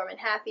me feel warm and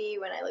happy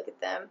when I look at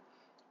them.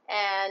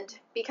 And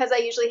because I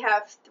usually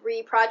have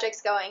 3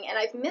 projects going, and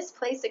I've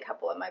misplaced a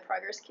couple of my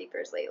Progress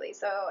Keepers lately,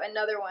 so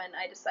another one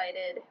I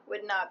decided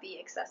would not be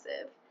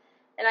excessive.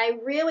 And I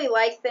really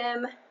like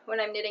them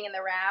when I'm knitting in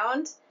the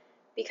round,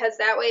 because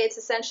that way it's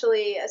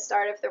essentially a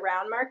start of the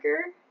round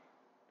marker,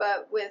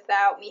 but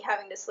without me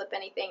having to slip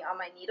anything on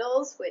my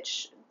needles,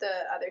 which the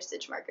other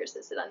stitch markers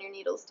that sit on your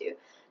needles do.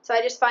 So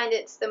I just find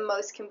it's the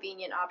most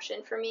convenient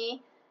option for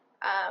me.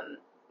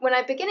 When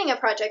I'm beginning a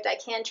project, I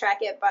can track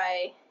it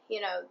by,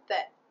 you know, the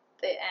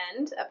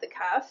end of the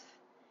cuff,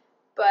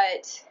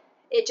 but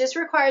it just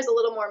requires a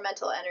little more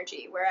mental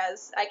energy,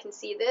 whereas I can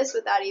see this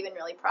without even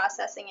really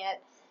processing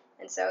it,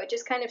 and so it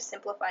just kind of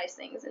simplifies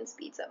things and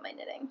speeds up my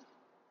knitting.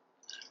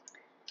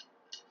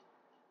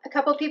 A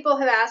couple people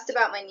have asked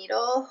about my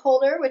needle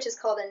holder, which is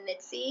called a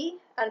Knitsy.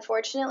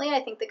 Unfortunately, I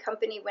think the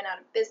company went out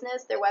of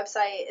business. Their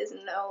website is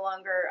no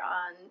longer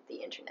on the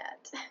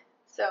internet,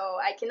 so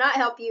I cannot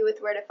help you with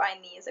where to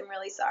find these. I'm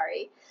really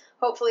sorry.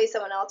 Hopefully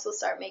someone else will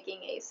start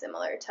making a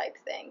similar type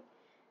thing,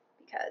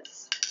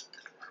 because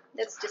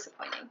that's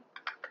disappointing.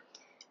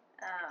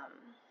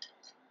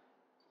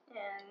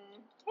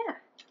 And yeah.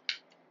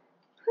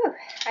 Whew.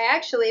 I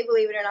actually,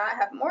 believe it or not,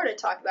 have more to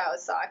talk about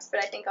with socks,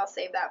 but I think I'll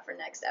save that for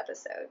next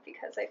episode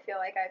because I feel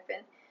like I've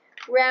been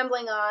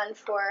rambling on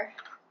for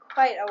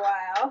quite a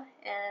while,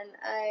 and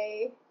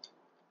I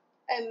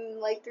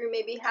am like through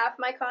maybe half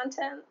my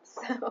content,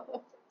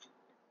 so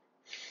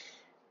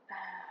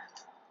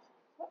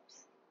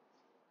whoops.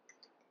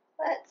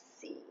 Let's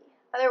see.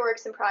 Other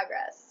works in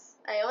progress.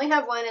 I only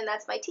have one, and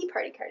that's my Tea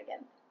Party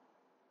cardigan.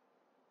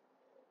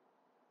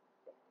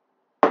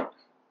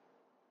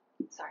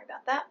 Sorry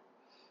about that.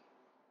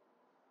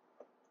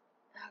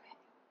 Okay.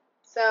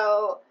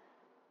 So,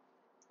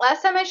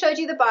 last time I showed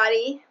you the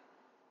body,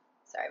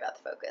 sorry about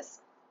the focus,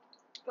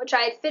 which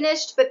I had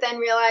finished, but then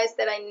realized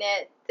that I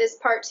knit this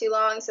part too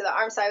long, so the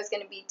arm side was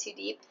going to be too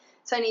deep.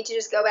 So I need to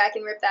just go back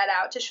and rip that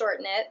out to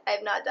shorten it. I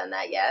have not done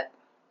that yet,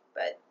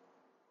 but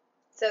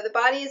so the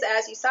body is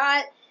as you saw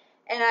it,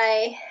 and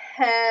I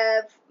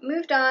have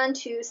moved on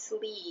to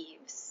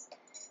sleeves.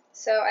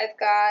 So I've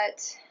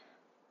got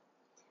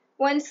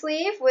one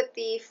sleeve with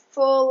the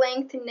full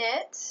length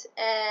knit,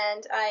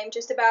 and I'm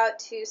just about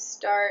to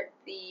start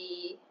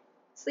the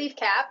sleeve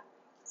cap.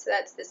 So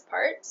that's this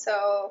part.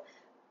 So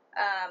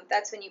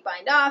that's when you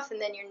bind off,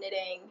 and then you're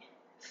knitting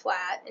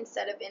flat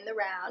instead of in the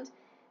round.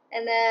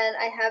 And then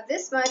I have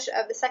this much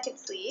of the second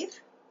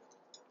sleeve,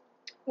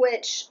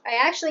 which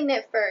I actually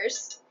knit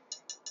first.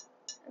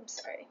 I'm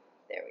sorry,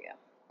 there we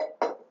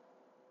go.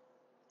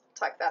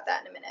 Talk about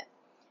that in a minute.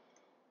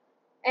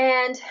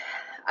 And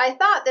I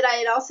thought that I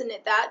had also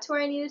knit that to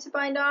where I needed to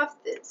bind off.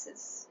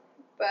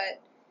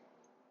 But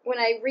when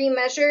I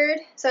remeasured,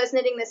 so I was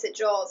knitting this at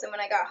Joel's, and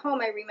when I got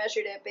home, I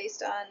remeasured it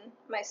based on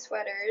my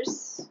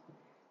sweaters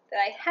that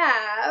I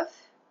have,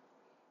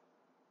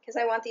 because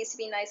I want these to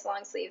be nice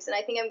long sleeves, and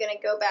I think I'm going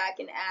to go back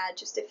and add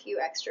just a few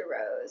extra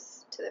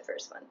rows to the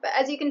first one. But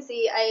as you can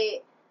see,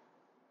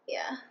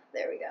 yeah,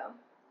 there we go.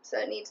 So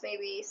it needs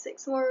maybe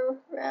 6 more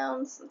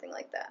rounds, something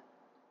like that.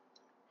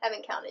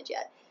 Haven't counted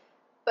yet.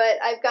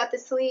 But I've got the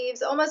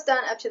sleeves almost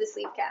done up to the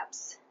sleeve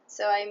caps.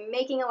 So I'm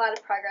making a lot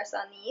of progress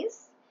on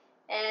these.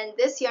 And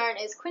this yarn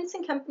is Quince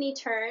 & Company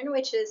Tern,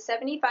 which is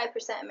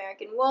 75%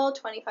 American wool,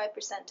 25%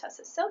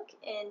 Tussa silk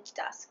in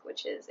Dusk,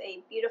 which is a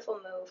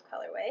beautiful mauve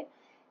colorway.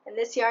 And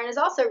this yarn is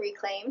also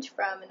reclaimed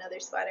from another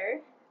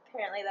sweater.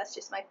 Apparently that's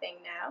just my thing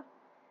now.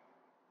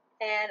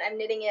 And I'm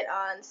knitting it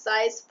on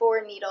size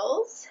 4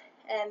 needles,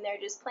 and they're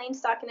just plain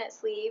stockinette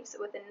sleeves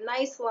with a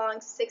nice long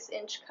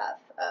 6-inch cuff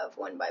of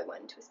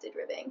 1x1 twisted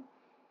ribbing.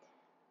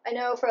 I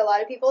know for a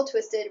lot of people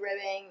twisted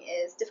ribbing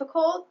is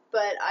difficult,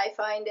 but I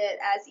find it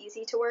as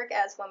easy to work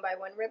as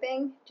 1x1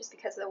 ribbing just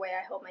because of the way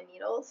I hold my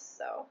needles.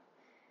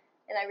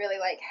 And I really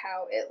like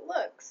how it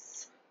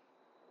looks.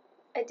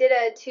 I did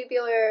a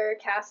tubular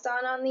cast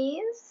on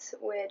these,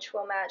 which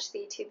will match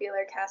the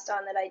tubular cast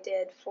on that I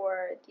did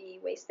for the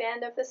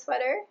waistband of the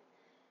sweater.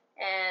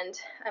 And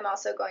I'm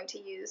also going to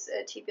use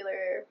a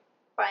tubular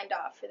bind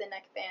off for the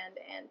neckband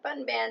and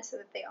button band so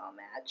that they all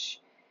match,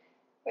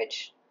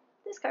 which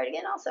this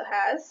cardigan also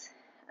has.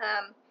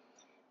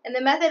 And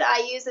the method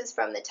I use is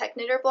from the Tech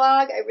Knitter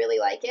blog. I really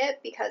like it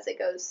because it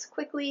goes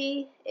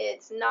quickly.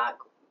 It's not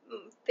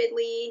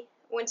fiddly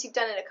once you've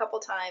done it a couple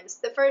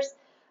times.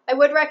 I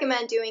would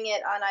recommend doing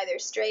it on either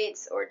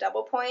straights or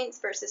double points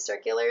versus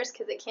circulars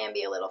because it can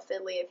be a little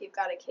fiddly if you've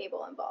got a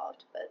cable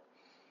involved.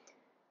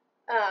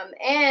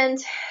 And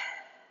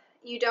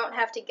you don't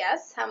have to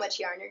guess how much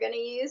yarn you're going to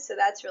use, so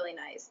that's really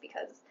nice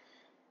because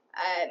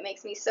it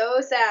makes me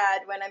so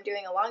sad when I'm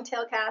doing a long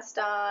tail cast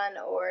on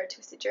or a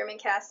twisted German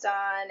cast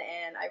on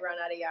and I run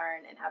out of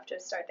yarn and have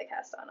to start the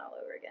cast on all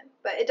over again.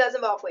 But it does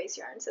involve waste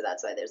yarn, so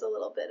that's why there's a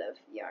little bit of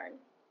yarn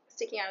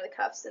sticking out of the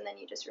cuffs, and then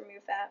you just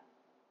remove that.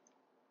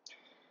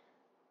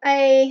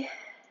 I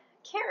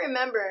can't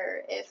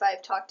remember if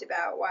I've talked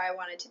about why I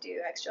wanted to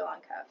do extra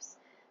long cuffs.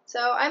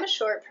 So I'm a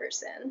short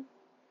person,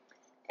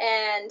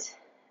 and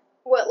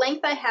what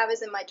length I have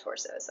is in my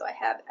torso, so I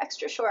have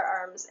extra short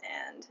arms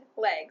and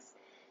legs.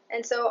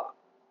 And so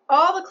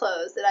all the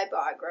clothes that I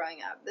bought growing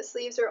up, the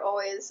sleeves are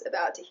always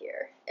about to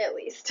here, at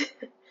least.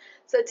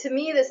 So to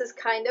me, this is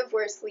kind of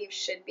where sleeves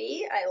should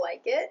be. I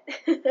like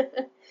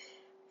it.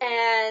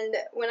 And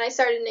when I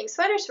started knitting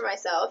sweaters for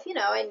myself,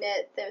 I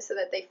knit them so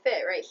that they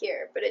fit right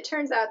here. But it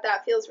turns out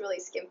that feels really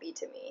skimpy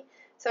to me.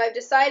 So I've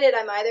decided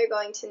I'm either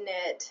going to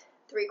knit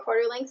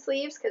 3/4 length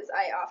sleeves, because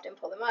I often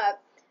pull them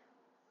up.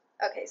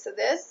 Okay, so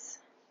this,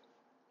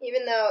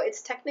 even though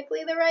it's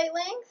technically the right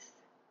length,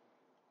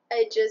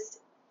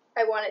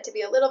 I want it to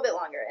be a little bit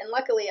longer. And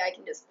luckily I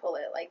can just pull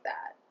it like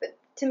that. But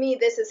to me,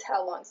 this is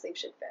how long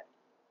sleeves should fit.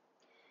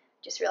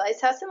 Just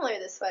realized how similar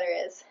this sweater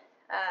is.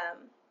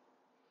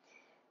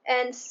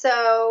 And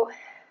so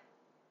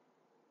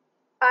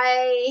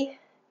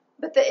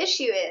but the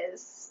issue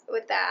is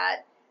with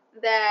that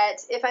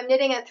if I'm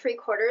knitting a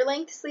 3/4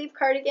 length sleeve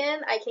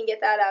cardigan, I can get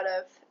that out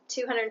of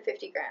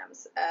 250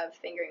 grams of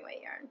fingering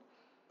weight yarn.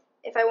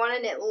 If I want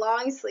to knit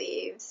long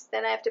sleeves,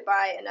 then I have to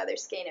buy another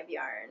skein of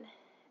yarn.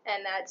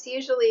 And that's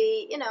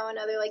usually,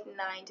 another like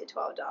 $9 to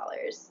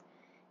 $12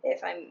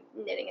 if I'm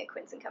knitting a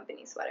Quince &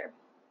 Company sweater.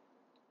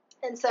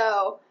 And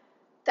so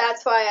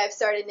that's why I've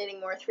started knitting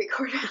more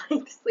 3/4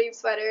 length sleeve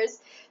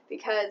sweaters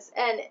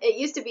and it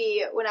used to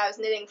be when I was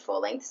knitting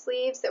full length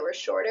sleeves that were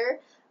shorter,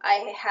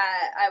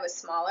 I was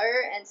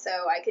smaller, and so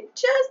I could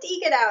just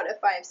eke it out of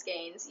 5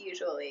 skeins,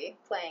 usually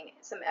playing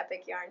some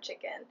epic yarn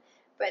chicken.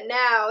 But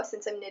now,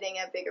 since I'm knitting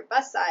a bigger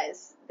bust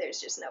size,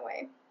 there's just no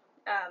way.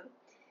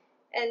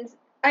 And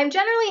I'm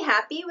generally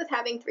happy with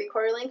having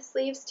 3/4 length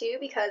sleeves too,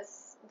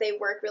 because they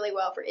work really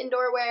well for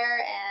indoor wear,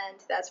 and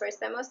that's where I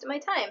spend most of my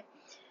time.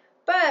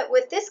 But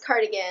with this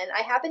cardigan,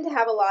 I happen to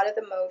have a lot of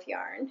the mauve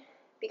yarn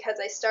because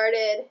I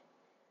started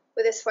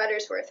with a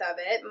sweater's worth of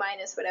it,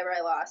 minus whatever I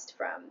lost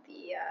from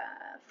the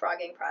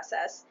frogging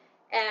process.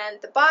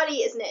 And the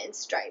body is knit in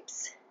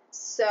stripes.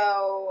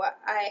 So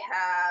I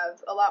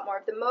have a lot more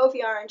of the mauve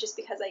yarn just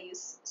because I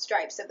use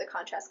stripes of the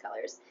contrast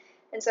colors.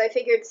 And so I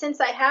figured since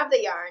I have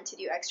the yarn to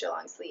do extra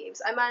long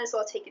sleeves, I might as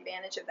well take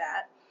advantage of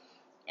that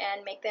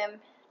and make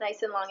them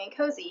nice and long and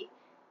cozy.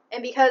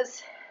 And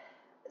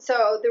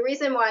so the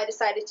reason why I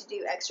decided to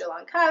do extra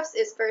long cuffs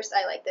is, first,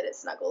 I like that it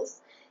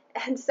snuggles.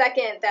 And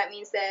second, that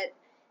means that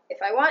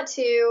if I want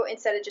to,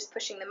 instead of just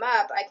pushing them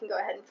up, I can go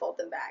ahead and fold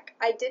them back.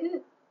 I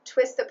didn't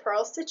twist the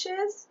purl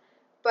stitches,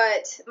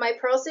 but my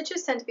purl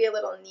stitches tend to be a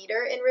little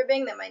neater in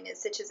ribbing than my knit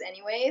stitches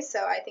anyway,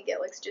 so I think it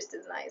looks just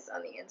as nice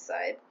on the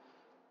inside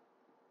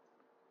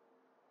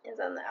as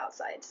on the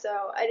outside.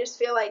 So I just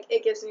feel like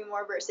it gives me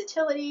more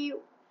versatility,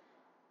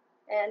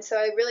 and so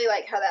I really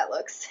like how that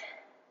looks.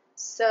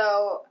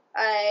 So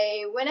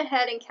I went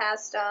ahead and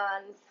cast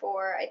on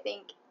for, I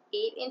think,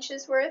 8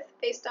 inches worth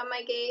based on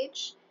my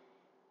gauge.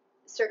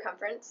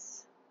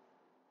 Circumference.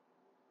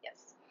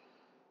 Yes.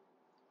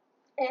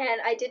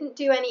 And I didn't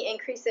do any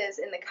increases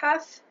in the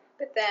cuff,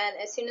 but then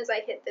as soon as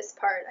I hit this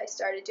part, I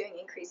started doing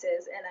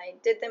increases, and I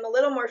did them a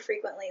little more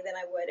frequently than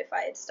I would if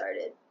I had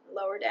started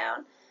lower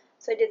down.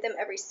 So I did them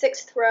every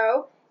 6th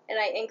row, and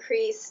I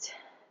increased,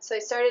 so I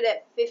started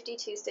at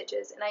 52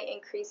 stitches, and I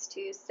increased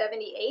to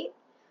 78,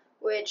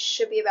 which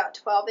should be about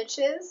 12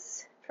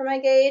 inches for my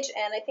gauge,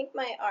 and I think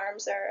my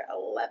arms are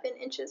 11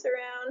 inches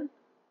around,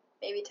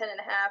 maybe 10 and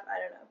a half, I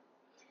don't know.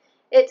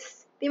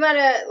 It's the amount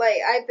of,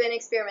 like, I've been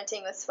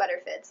experimenting with sweater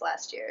fits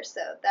last year,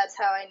 so that's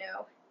how I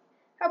know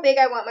how big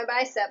I want my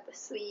bicep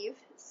sleeve.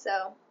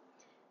 So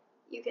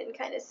you can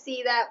kind of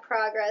see that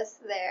progress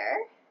there.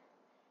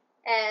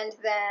 And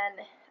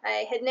then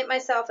I had knit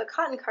myself a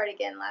cotton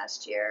cardigan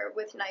last year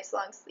with nice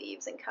long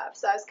sleeves and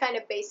cuffs, so I was kind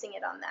of basing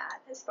it on that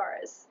as far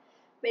as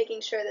making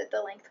sure that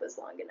the length was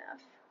long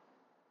enough.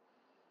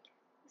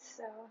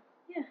 So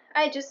yeah,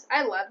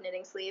 I love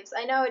knitting sleeves.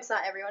 I know it's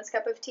not everyone's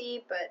cup of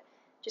tea, but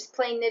just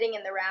plain knitting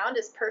in the round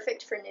is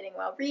perfect for knitting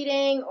while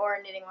reading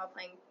or knitting while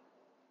playing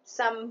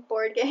some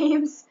board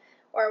games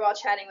or while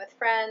chatting with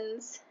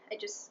friends. I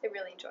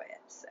really enjoy it.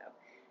 So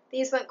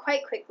these went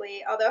quite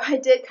quickly, although I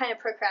did kind of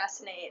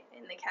procrastinate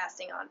in the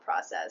casting on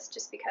process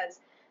just because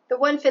the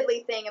one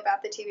fiddly thing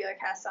about the tubular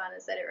cast on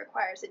is that it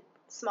requires a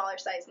smaller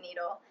size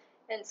needle,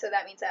 and so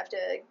that means I have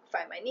to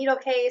find my needle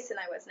case, and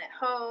I wasn't at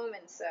home,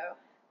 and so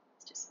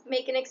it's just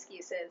making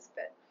excuses.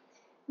 But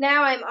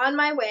now I'm on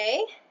my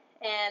way,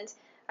 and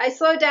I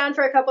slowed down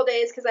for a couple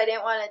days because I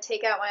didn't want to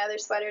take out my other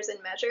sweaters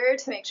and measure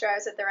to make sure I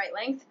was at the right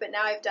length, but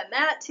now I've done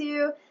that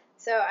too,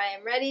 so I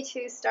am ready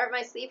to start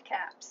my sleeve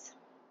caps.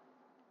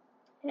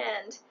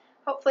 And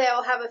hopefully I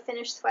will have a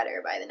finished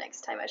sweater by the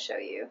next time I show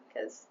you,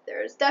 because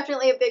there's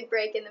definitely a big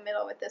break in the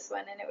middle with this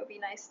one, and it would be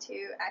nice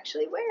to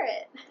actually wear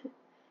it.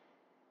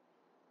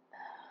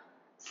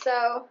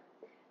 So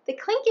the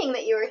clinking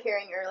that you were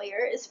hearing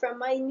earlier is from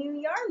my new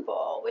yarn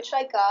bowl, which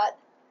I got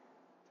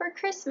for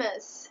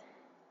Christmas.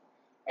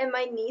 And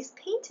my niece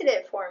painted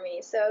it for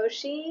me. So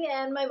she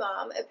and my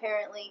mom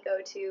apparently go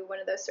to one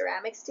of those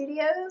ceramic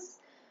studios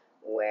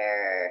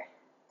where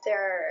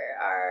there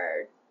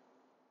are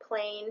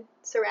plain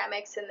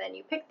ceramics, and then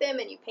you pick them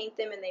and you paint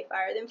them and they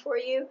fire them for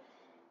you.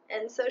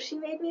 And so she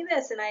made me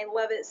this, and I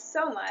love it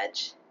so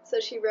much. So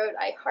she wrote,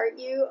 "I heart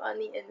you" on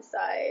the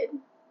inside.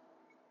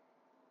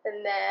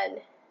 And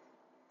then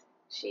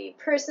she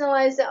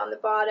personalized it on the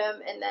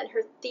bottom, and then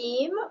her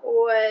theme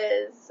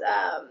was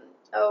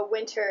a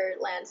winter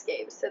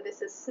landscape. So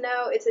this is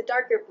snow. It's a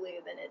darker blue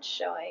than it's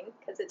showing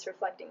because it's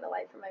reflecting the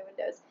light from my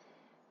windows.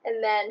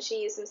 And then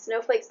she used some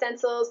snowflake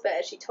stencils, but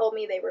as she told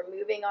me, they were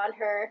moving on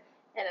her.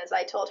 And as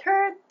I told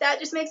her, that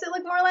just makes it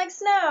look more like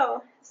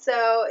snow.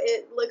 So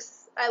it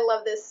looks, I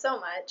love this so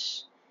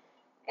much.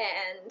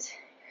 And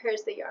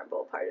here's the yarn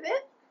bowl part of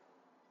it.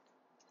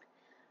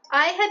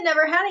 I had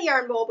never had a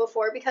yarn bowl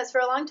before because for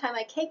a long time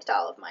I caked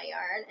all of my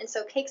yarn, and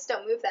so cakes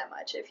don't move that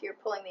much if you're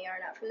pulling the yarn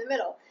out from the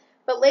middle.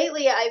 But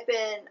lately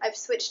I've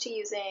switched to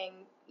using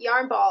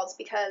yarn balls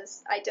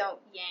because I don't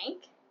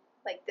yank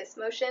like this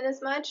motion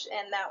as much,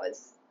 and that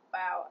was,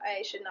 wow,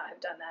 I should not have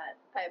done that.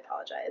 I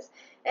apologize.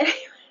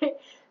 Anyway,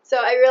 so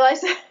I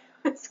realized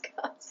I was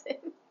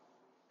causing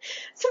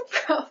some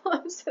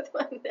problems with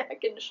my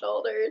neck and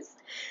shoulders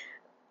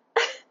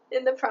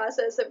in the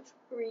process of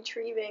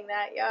retrieving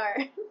that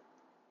yarn.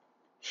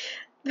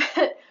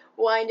 But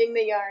winding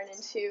the yarn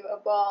into a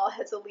ball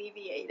has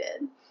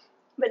alleviated.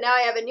 But now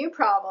I have a new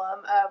problem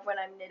of when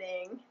I'm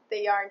knitting,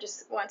 the yarn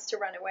just wants to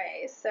run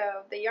away.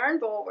 So the yarn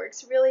bowl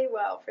works really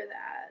well for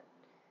that.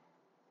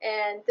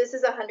 And this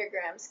is a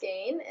 100-gram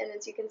skein, and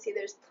as you can see,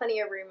 there's plenty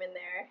of room in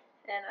there.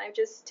 And I'm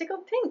just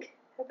tickled pink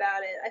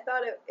about it. I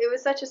thought it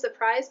was such a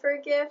surprise for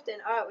a gift,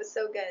 and oh, it was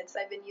so good. So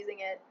I've been using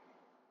it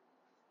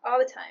all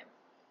the time.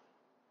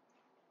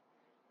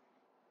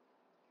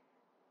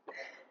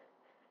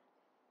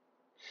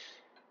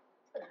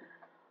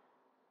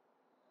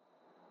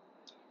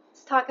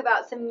 Talk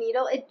about some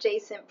needle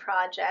adjacent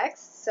projects.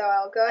 So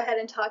I'll go ahead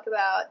and talk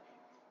about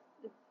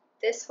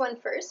this one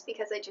first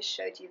because I just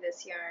showed you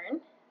this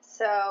yarn.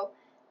 So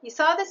you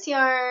saw this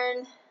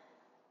yarn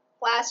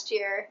last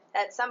year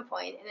at some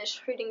point in a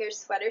Schrodinger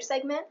sweater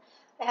segment.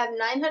 I have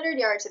 900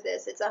 yards of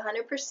this. It's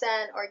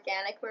 100%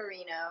 organic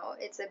merino.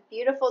 It's a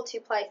beautiful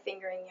 2-ply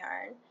fingering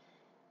yarn.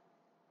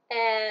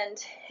 And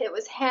it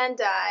was hand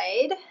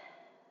dyed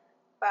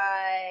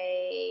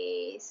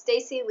by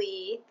Stacy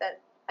Lee, that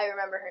I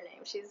remember her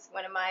name. She's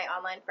one of my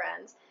online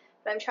friends,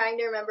 but I'm trying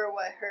to remember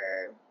what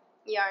her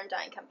yarn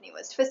dyeing company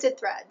was. Twisted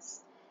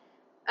Threads.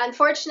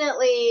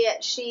 Unfortunately,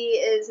 she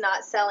is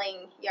not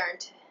selling yarn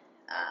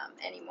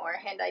anymore,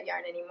 hand-dyed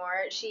yarn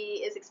anymore.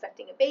 She is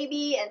expecting a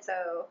baby, and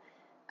so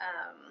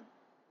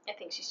I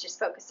think she's just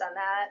focused on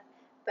that.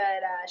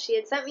 But she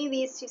had sent me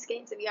these 2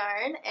 skeins of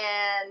yarn,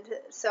 and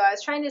so I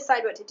was trying to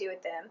decide what to do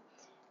with them.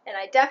 And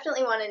I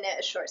definitely want to knit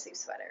a short sleeve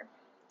sweater.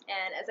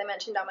 And as I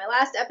mentioned on my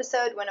last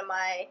episode, one of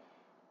my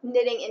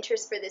knitting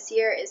interest for this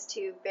year is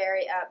to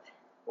vary up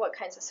what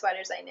kinds of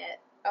sweaters I knit,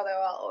 although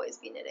I'll always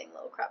be knitting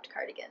little cropped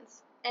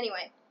cardigans.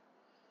 Anyway,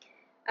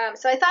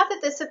 so I thought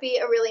that this would be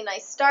a really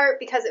nice start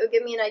because it would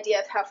give me an idea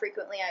of how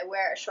frequently I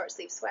wear a short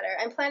sleeve sweater.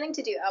 I'm planning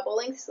to do elbow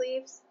length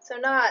sleeves, so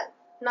not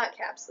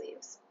cap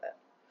sleeves.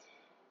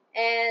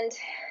 And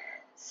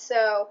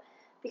so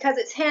because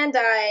it's hand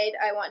dyed,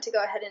 I want to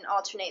go ahead and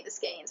alternate the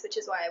skeins, which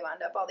is why I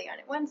wound up all the yarn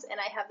at once. And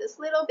I have this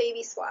little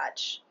baby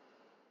swatch,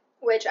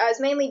 which I was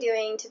mainly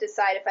doing to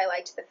decide if I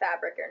liked the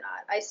fabric or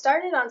not. I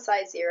started on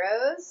size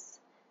 0s,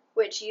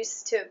 which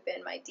used to have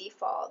been my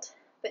default,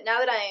 but now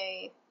that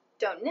I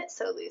don't knit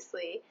so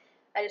loosely,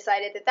 I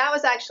decided that that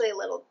was actually a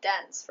little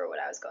dense for what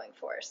I was going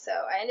for. So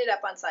I ended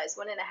up on size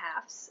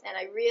 1.5s, and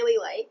I really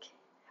like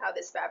how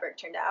this fabric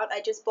turned out.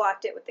 I just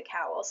blocked it with the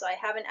cowl, so I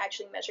haven't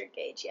actually measured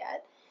gauge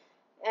yet.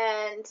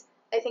 And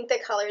I think the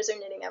colors are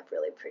knitting up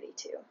really pretty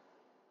too.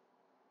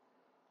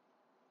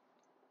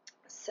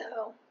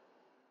 So,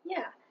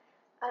 yeah.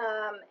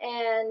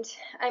 And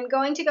I'm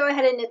going to go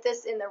ahead and knit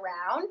this in the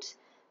round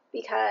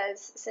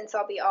because since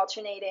I'll be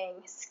alternating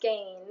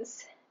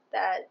skeins,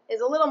 that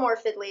is a little more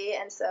fiddly,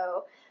 and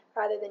so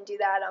rather than do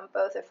that on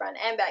both a front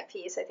and back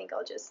piece, I think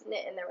I'll just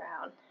knit in the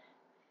round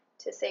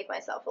to save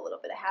myself a little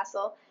bit of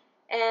hassle.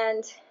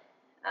 And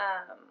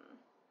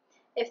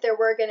if there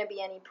were going to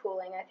be any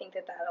pooling, I think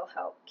that that'll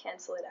help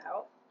cancel it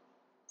out.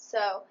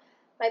 So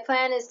my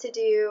plan is to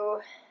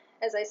do,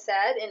 as I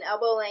said, an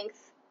elbow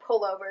length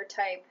pullover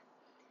type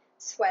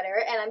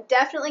sweater, and I'm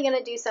definitely going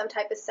to do some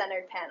type of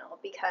centered panel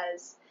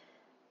because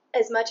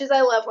as much as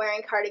I love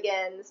wearing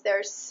cardigans,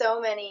 there's so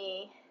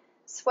many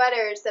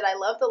sweaters that I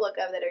love the look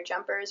of that are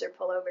jumpers or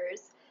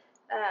pullovers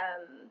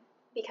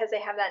because they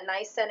have that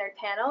nice centered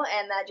panel,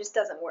 and that just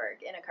doesn't work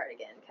in a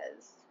cardigan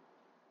because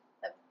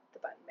of the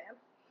button band.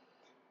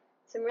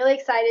 So I'm really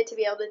excited to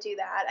be able to do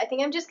that. I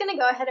think I'm just going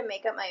to go ahead and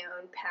make up my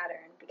own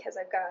pattern because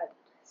I've got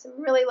some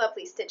really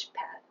lovely stitch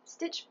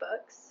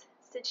books,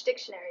 stitch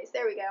dictionaries,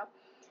 there we go.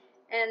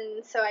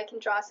 And so I can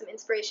draw some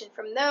inspiration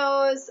from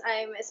those.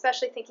 I'm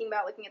especially thinking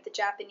about looking at the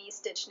Japanese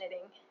stitch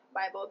knitting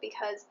Bible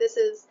because this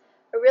is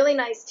a really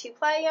nice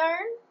 2-ply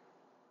yarn,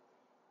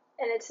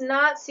 and it's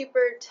not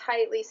super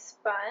tightly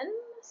spun,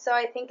 so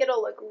I think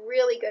it'll look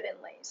really good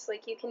in lace.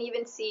 Like you can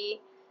even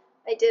see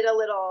I did a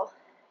little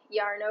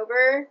yarn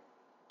over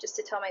just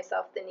to tell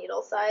myself the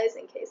needle size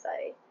in case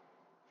I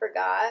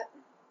forgot,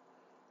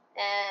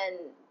 and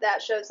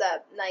that shows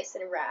up nice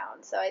and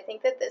round. So I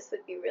think that this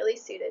would be really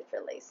suited for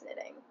lace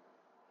knitting.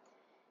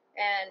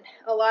 And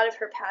a lot of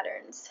her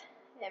patterns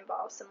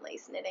involve some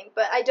lace knitting,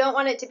 but I don't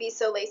want it to be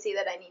so lacy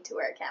that I need to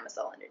wear a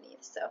camisole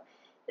underneath, so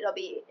it'll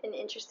be an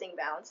interesting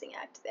balancing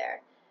act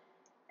there.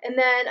 And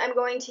then I'm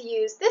going to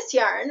use this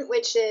yarn,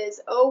 which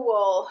is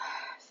Wool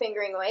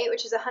fingering weight,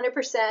 which is 100%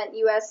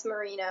 US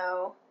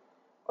Merino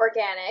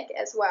organic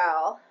as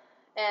well,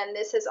 and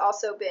this has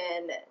also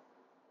been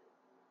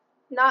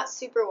not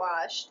super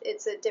washed.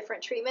 It's a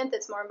different treatment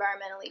that's more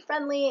environmentally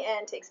friendly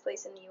and takes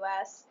place in the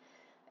US.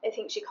 I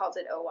think she calls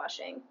it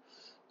O-washing.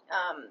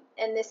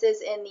 And this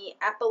is in the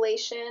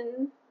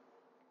Appalachian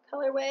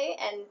colorway,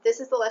 and this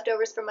is the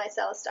leftovers from my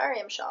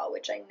Celestarium shawl,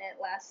 which I knit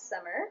last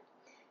summer,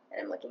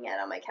 and I'm looking at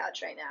on my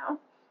couch right now.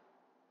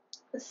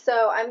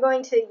 So I'm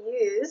going to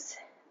use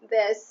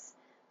this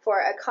for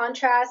a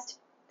contrast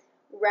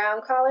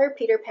round collar,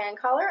 Peter Pan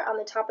collar on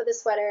the top of the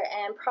sweater,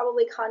 and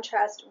probably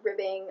contrast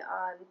ribbing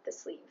on the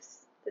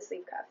sleeves, the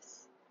sleeve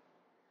cuffs.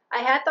 I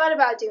had thought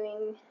about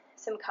doing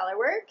some color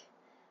work,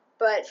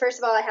 but first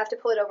of all, I have to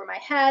pull it over my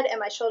head, and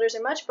my shoulders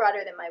are much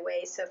broader than my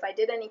waist, so if I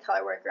did any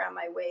color work around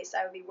my waist,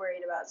 I would be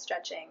worried about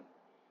stretching,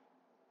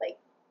 like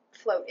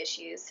float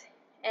issues.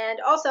 And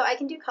also, I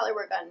can do color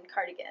work on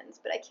cardigans,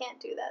 but I can't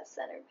do that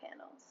centered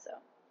panel, so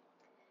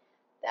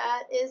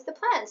that is the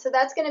plan. So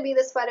that's going to be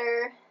the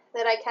sweater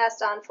that I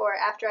cast on for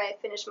after I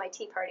finish my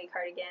Tea Party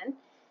cardigan.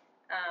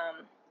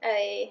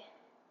 I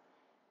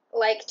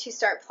like to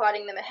start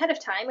plotting them ahead of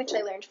time, which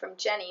I learned from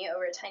Jenny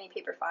over at Tiny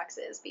Paper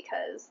Foxes,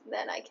 because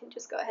then I can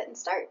just go ahead and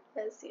start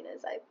as soon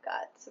as I've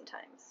got some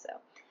time. So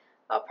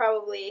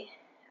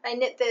I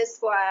knit this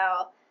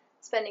while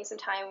spending some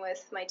time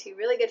with my two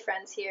really good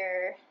friends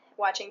here,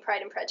 watching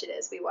Pride and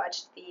Prejudice. We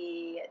watched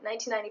the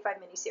 1995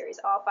 miniseries,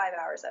 all 5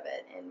 hours of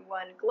it, in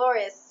one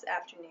glorious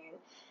afternoon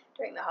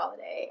during the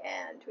holiday,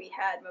 and we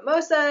had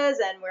mimosas,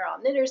 and we're all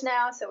knitters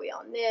now, so we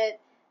all knit,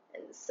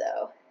 and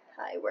so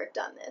I worked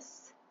on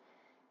this.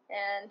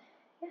 And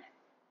yeah,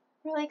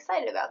 I'm really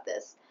excited about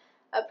this.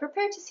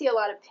 Prepared to see a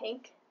lot of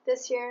pink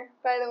this year,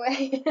 by the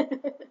way.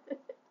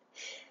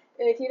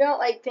 And if you don't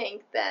like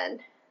pink, then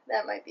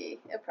that might be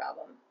a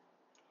problem.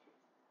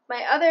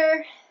 My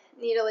other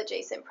needle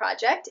adjacent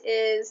project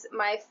is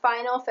my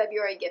final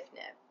February gift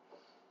knit.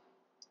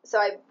 So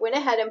I went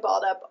ahead and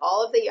balled up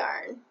all of the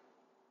yarn,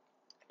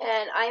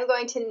 and I'm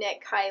going to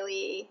knit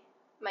Kylie,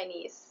 my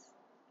niece.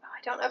 Oh,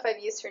 I don't know if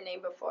I've used her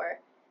name before.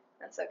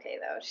 That's okay,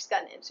 though. She's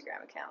got an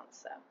Instagram account,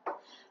 so.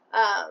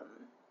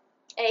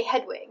 A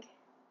head wig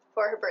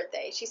for her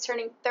birthday. She's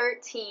turning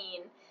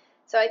 13,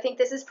 so I think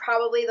this is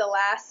probably the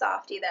last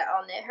softie that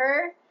I'll knit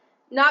her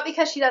Not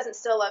because she doesn't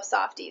still love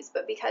softies,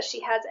 but because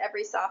she has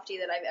every softie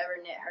that I've ever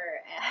knit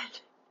her, and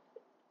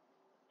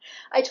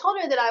I told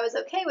her that I was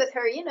okay with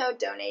her, you know,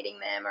 donating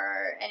them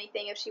or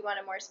anything if she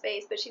wanted more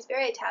space, but she's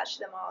very attached to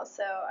them all,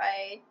 so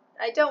I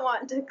don't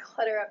want to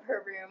clutter up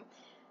her room.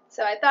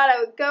 So I thought I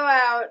would go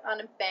out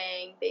on a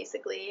bang,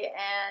 basically,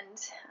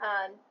 and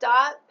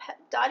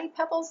Dottie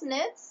Pebbles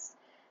Knits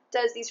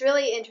does these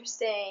really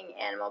interesting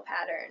animal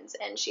patterns,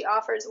 and she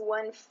offers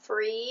one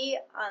free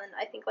on,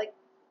 I think, like,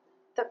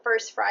 the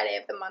first Friday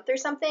of the month or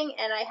something,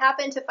 and I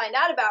happened to find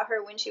out about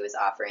her when she was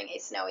offering a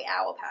snowy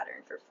owl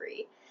pattern for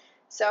free.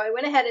 So I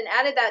went ahead and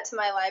added that to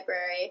my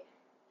library,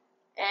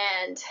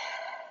 and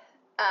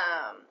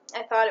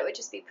I thought it would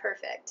just be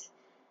perfect,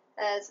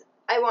 as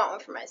I want one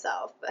for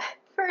myself, but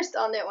first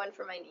I'll knit one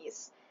for my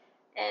niece.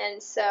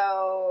 And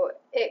so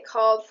it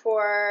called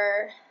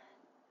for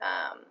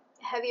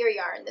heavier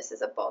yarn. This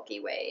is a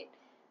bulky weight,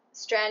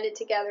 stranded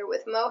together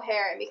with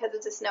mohair, and because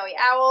it's a snowy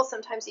owl,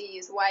 sometimes you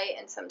use white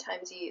and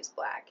sometimes you use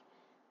black.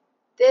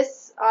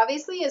 This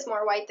obviously is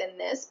more white than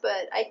this,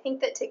 but I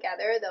think that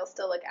together they'll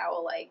still look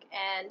owl-like.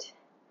 And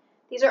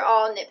these are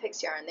all Knit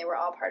Picks yarn. They were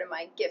all part of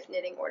my gift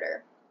knitting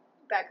order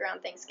back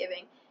around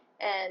Thanksgiving.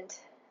 And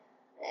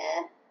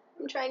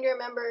I'm trying to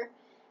remember.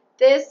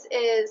 This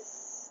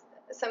is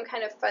some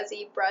kind of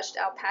fuzzy brushed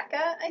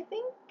alpaca, I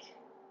think.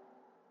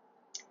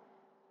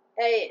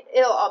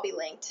 It'll all be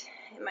linked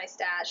in my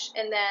stash.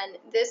 And then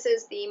this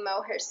is the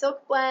mohair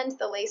silk blend,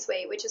 the lace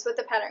weight, which is what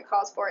the pattern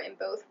calls for in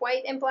both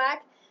white and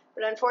black.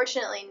 But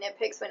unfortunately, Knit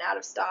Picks went out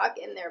of stock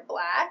in their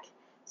black.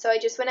 So I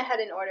just went ahead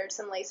and ordered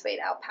some lace weight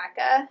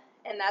alpaca.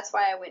 And that's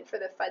why I went for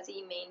the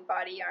fuzzy main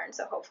body yarn.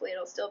 So hopefully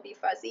it'll still be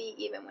fuzzy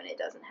even when it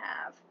doesn't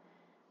have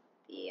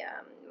the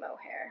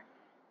mohair.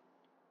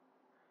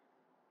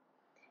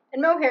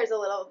 And mohair is a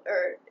little,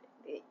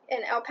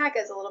 and alpaca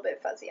is a little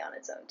bit fuzzy on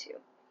its own too.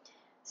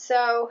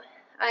 So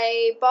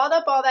I balled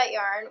up all that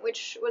yarn,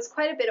 which was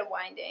quite a bit of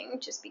winding,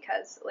 just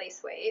because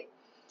lace weight.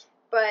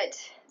 But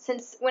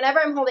since whenever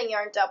I'm holding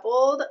yarn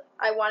doubled,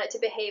 I want it to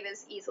behave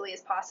as easily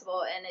as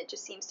possible, and it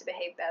just seems to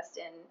behave best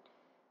in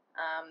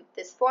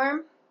this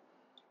form,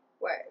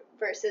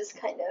 versus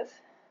kind of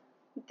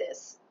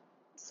this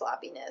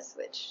sloppiness,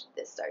 which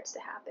this starts to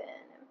happen.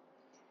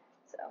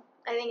 So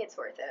I think it's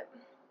worth it.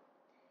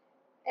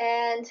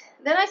 And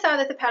then I saw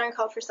that the pattern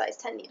called for size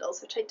 10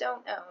 needles, which I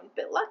don't own,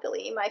 but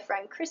luckily my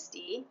friend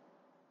Christy,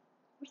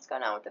 what's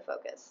going on with the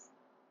focus?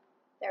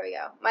 There we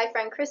go. My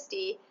friend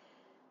Christy,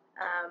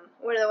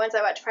 one of the ones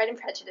I watch Pride and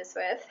Prejudice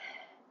with,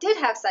 did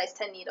have size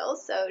 10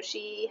 needles, so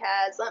she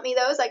has lent me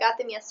those. I got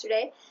them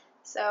yesterday,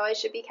 so I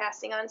should be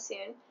casting on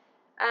soon.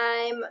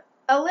 I'm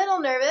a little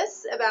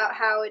nervous about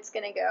how it's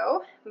going to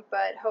go,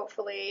 but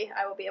hopefully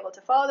I will be able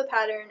to follow the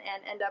pattern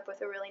and end up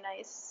with a really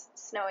nice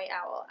snowy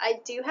owl.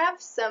 I do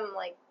have some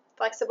like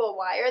flexible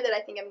wire that I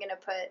think I'm going to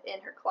put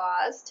in her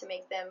claws to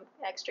make them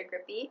extra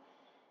grippy,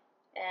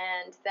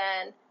 and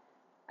then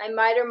I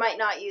might or might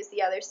not use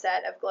the other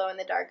set of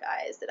glow-in-the-dark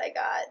eyes that I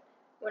got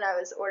when I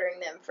was ordering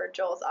them for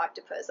Joel's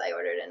octopus. I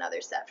ordered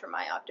another set for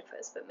my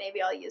octopus, but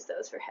maybe I'll use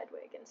those for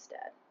Hedwig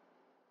instead.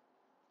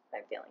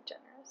 I'm feeling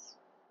generous.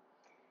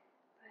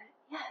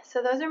 Yeah,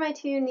 so those are my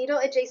two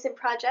needle-adjacent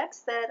projects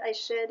that I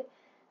should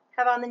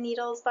have on the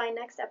needles by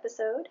next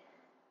episode.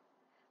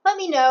 Let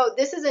me know.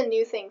 This is a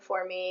new thing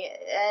for me,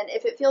 and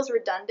if it feels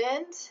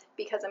redundant,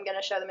 because I'm going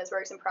to show them as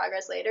works in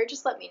progress later,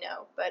 just let me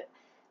know. But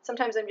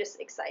sometimes I'm just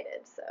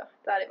excited, so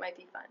I thought it might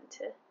be fun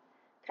to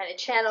kind of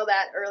channel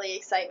that early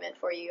excitement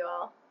for you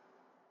all.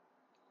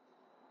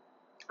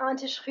 On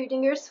to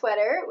Schrodinger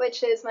Sweater,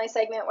 which is my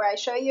segment where I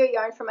show you a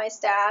yarn from my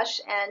stash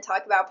and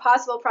talk about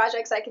possible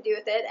projects I could do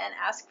with it and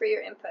ask for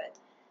your input.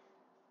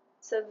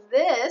 So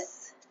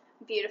this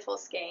beautiful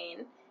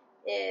skein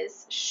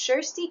is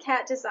Shirsty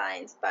Cat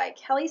Designs by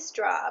Kelly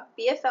Straub,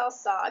 BFL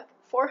sock,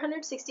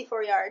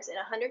 464 yards and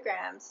 100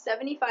 grams,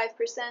 75%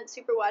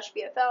 superwash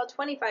BFL,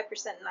 25%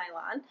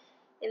 nylon,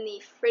 in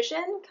the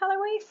Frisian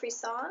colorway,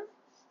 Frisson.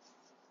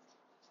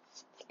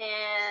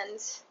 And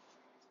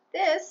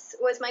this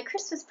was my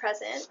Christmas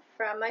present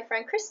from my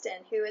friend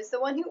Kristen, who is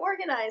the one who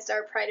organized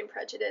our Pride and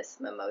Prejudice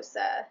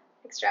Mimosa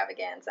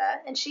extravaganza.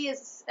 And she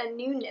is a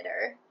new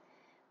knitter,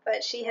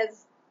 but she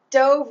has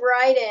dove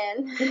right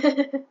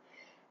in.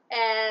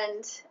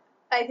 And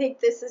I think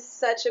this is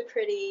such a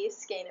pretty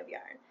skein of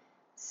yarn.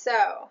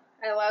 So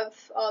I love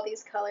all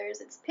these colors.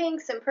 It's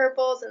pinks and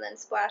purples and then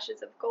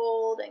splashes of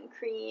gold and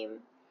cream.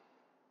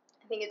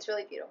 I think it's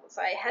really beautiful.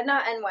 So I had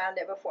not unwound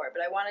it before,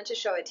 but I wanted to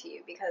show it to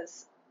you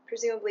because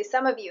presumably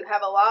some of you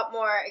have a lot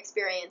more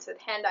experience with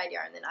hand-dyed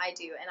yarn than I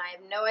do, and I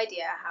have no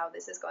idea how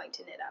this is going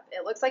to knit up.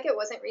 It looks like it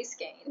wasn't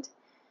reskeined,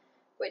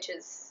 which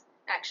is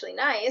actually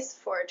nice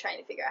for trying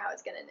to figure out how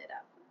it's going to knit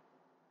up.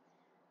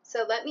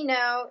 So let me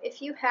know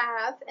if you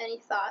have any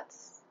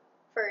thoughts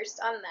first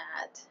on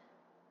that.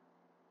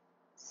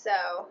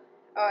 So,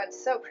 oh,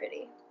 it's so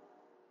pretty.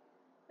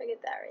 Look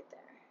at that right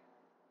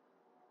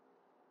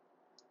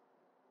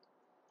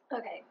there.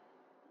 Okay,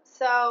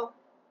 so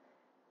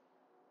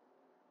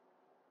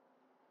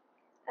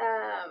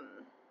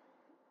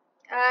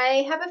I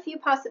I have a few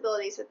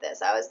possibilities with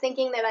this. I was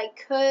thinking that I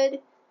could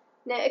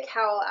knit a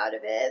cowl out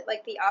of it,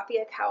 like the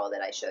Appia cowl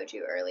that I showed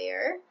you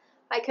earlier.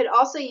 I could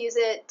also use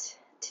it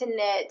to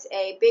knit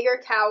a bigger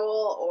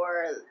cowl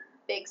or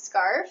big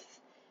scarf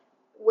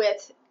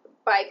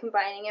by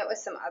combining it with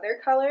some other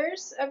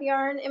colors of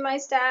yarn in my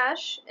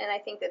stash, and I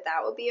think that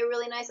that would be a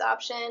really nice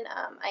option.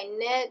 I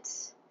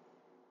knit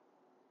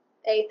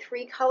a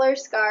 3-color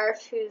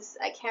scarf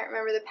I can't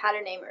remember the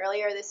pattern name,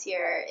 earlier this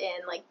year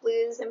in like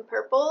blues and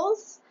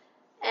purples,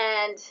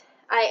 and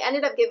I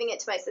ended up giving it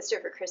to my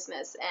sister for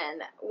Christmas,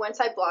 and once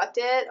I blocked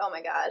it, oh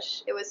my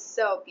gosh, it was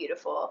so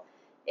beautiful.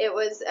 It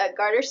was a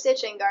garter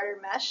stitch and garter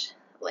mesh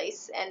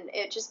lace, and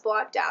it just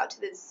blocked out to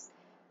this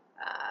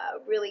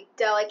really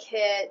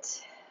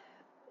delicate,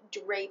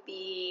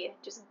 drapey,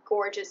 just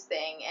gorgeous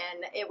thing,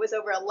 and it was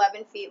over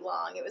 11 feet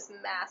long. It was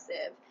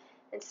massive.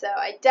 And so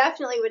I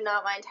definitely would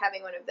not mind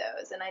having one of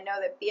those. And I know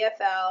that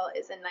BFL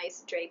is a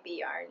nice drapey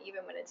yarn,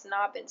 even when it's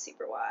not been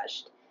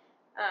superwashed.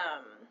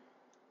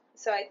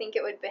 So I think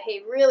it would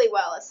behave really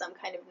well as some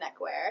kind of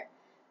neckwear.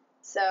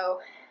 So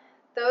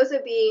those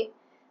would be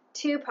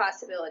 2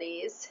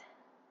 possibilities.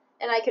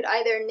 And I could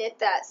either knit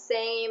that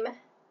same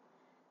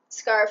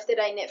scarf that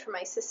I knit for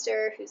my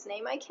sister, whose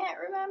name I can't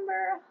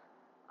remember.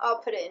 I'll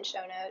put it in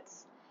show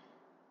notes.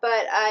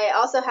 But I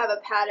also have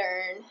a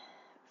pattern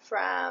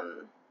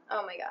from...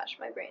 oh my gosh,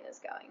 my brain is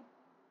going.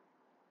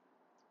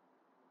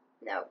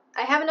 No,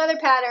 I have another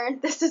pattern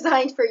that's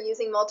designed for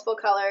using multiple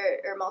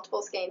color or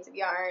multiple skeins of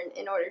yarn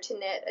in order to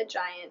knit a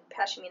giant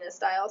pashmina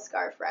style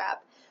scarf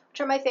wrap,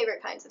 which are my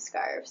favorite kinds of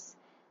scarves.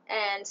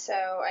 And so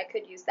I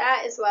could use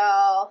that as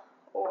well,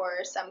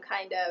 or some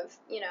kind of,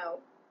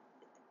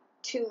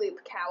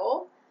 2-loop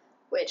cowl,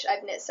 which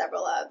I've knit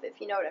several of, if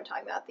you know what I'm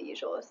talking about, the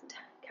usual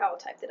cowl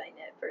type that I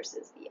knit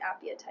versus the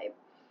Appia type.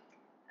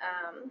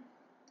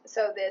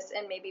 So this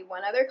and maybe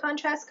one other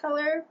contrast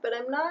color, but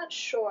I'm not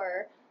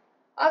sure.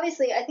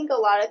 Obviously, I think a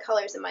lot of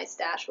colors in my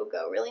stash will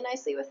go really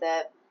nicely with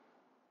it,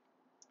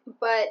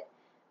 but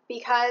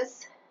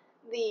because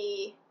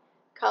the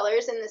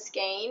colors in the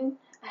skein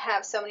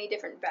have so many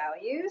different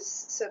values,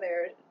 so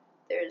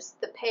there's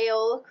the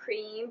pale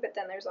cream, but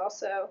then there's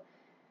also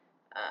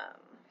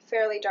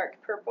fairly dark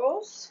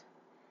purples,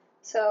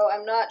 so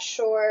I'm not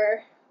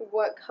sure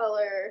what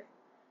color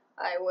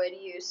I would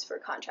use for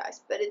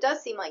contrast, but it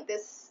does seem like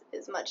this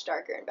is much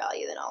darker in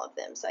value than all of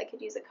them, so I could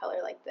use a color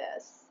like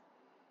this.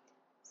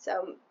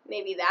 So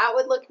maybe that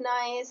would look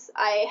nice.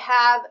 I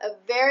have a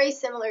very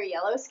similar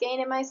yellow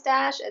skein in my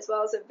stash, as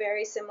well as a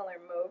very similar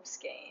mauve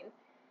skein,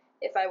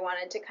 if I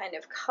wanted to kind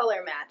of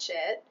color match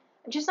it.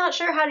 I'm just not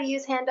sure how to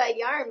use hand-dyed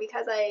yarn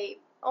because I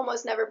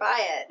almost never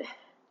buy it.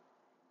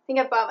 I think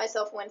I've bought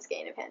myself 1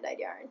 skein of hand-dyed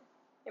yarn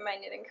in my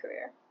knitting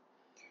career.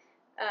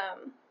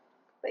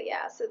 But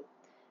yeah, so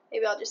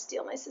maybe I'll just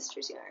steal my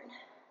sister's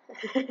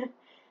yarn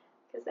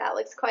because that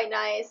looks quite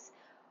nice.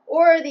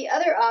 Or the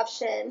other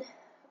option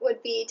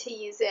would be to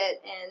use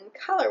it in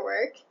color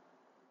work,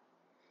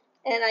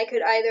 and I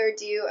could either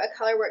do a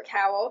color work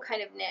cowl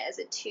kind of knit as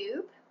a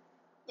tube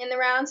in the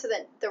round so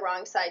that the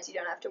wrong sides you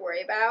don't have to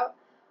worry about,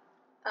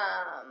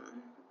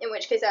 in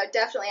which case I would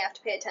definitely have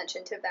to pay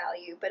attention to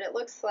value, but it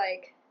looks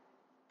like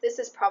this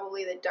is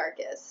probably the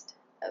darkest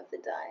of the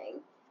dyeing,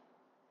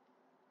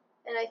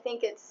 and I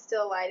think it's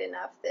still light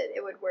enough that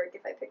it would work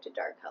if I picked a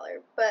dark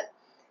color. But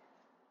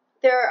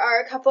there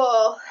are a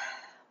couple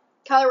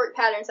colorwork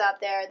patterns out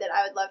there that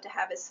I would love to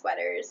have as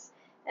sweaters,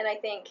 and I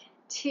think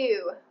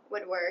 2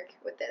 would work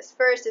with this.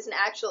 First is an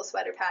actual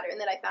sweater pattern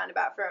that I found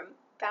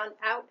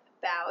out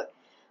about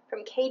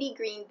from Katie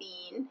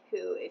Greenbean,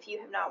 who, if you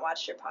have not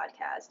watched her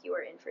podcast, you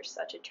are in for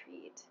such a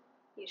treat.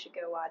 You should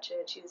go watch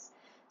it. She's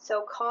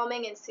so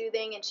calming and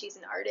soothing, and she's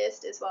an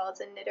artist as well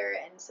as a knitter,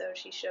 and so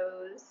she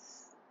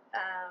shows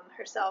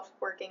herself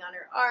working on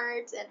her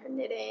art and her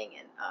knitting,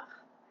 and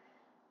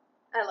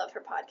I love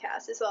her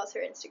podcast as well as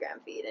her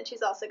Instagram feed, and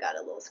she's also got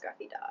a little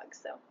scruffy dog,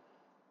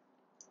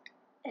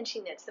 and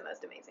she knits the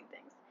most amazing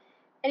things.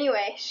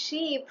 Anyway,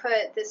 she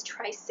put this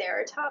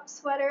Triceratops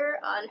sweater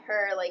on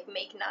her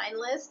Make 9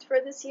 list for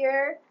this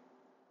year.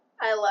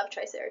 I love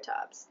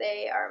Triceratops.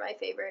 They are my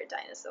favorite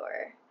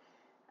dinosaur.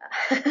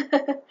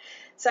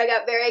 So I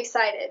got very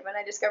excited when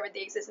I discovered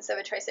the existence of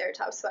a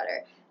Triceratops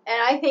sweater, and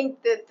I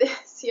think that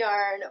this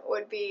yarn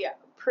would be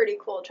pretty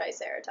cool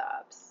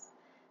Triceratops.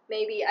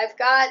 Maybe I've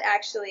got,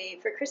 actually,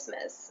 for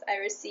Christmas, I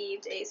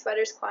received a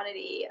sweaters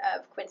quantity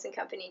of Quince &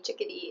 Company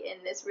Chickadee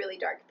in this really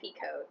dark pea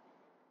coat.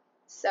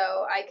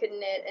 So I could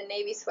knit a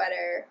navy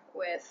sweater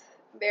with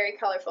very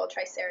colorful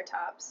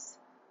Triceratops.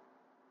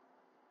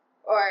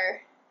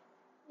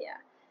 Yeah.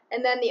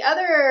 And then the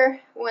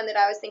other one that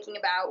I was thinking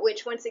about,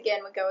 which once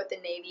again would go with the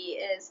navy,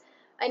 is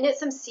I knit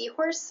some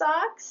seahorse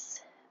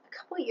socks a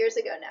couple years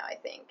ago now, I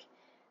think,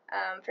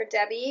 for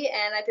Debbie,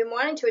 and I've been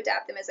wanting to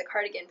adapt them as a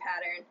cardigan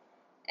pattern.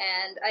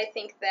 And I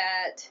think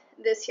that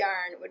this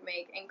yarn would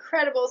make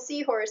incredible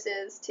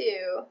seahorses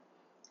too,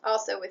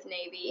 also with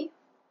navy.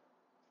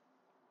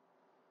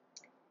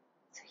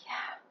 So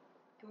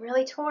yeah, I'm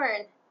really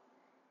torn.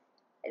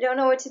 I don't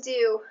know what to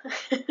do.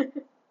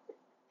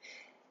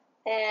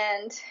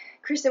 And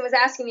Kristen was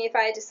asking me if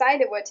I had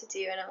decided what to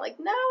do, and I'm like,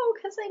 no,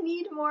 because I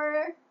need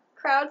more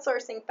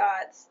crowdsourcing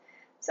thoughts.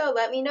 So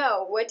let me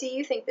know. What do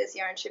you think this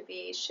yarn should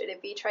be? Should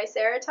it be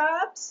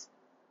Triceratops?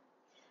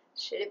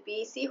 Should it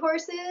be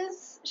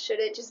seahorses? Should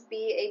it just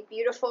be a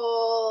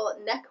beautiful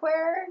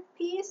neckwear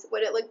piece?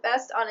 Would it look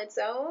best on its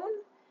own?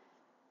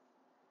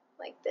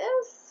 Like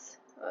this?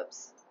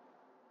 Oops.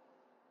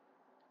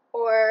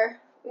 Or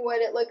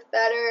would it look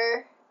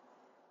better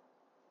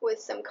with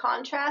some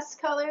contrast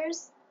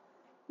colors?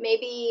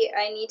 Maybe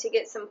I need to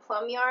get some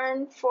plum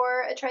yarn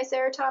for a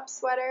Triceratops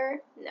sweater.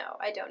 No,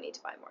 I don't need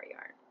to buy more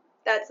yarn.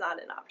 That's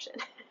not an option.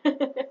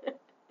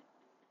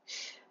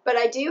 But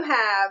I do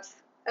have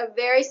a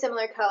very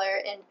similar color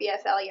in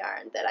BFL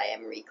yarn that I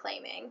am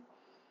reclaiming.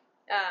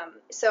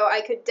 So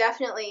I could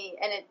definitely,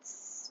 and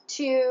it's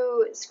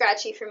too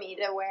scratchy for me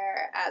to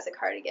wear as a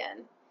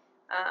cardigan.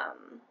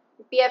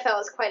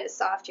 BFL is quite a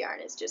soft yarn.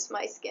 It's just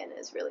my skin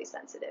is really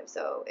sensitive.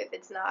 So if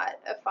it's not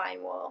a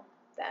fine wool,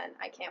 then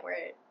I can't wear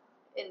it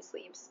in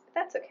sleeves.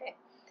 But that's okay.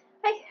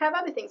 I have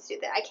other things to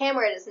do that. I can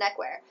wear it as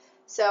neckwear.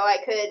 So I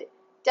could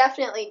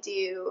definitely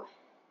do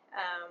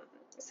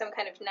some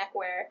kind of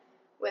neckwear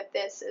with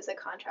this as a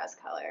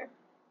contrast color.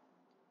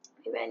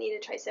 Maybe I need a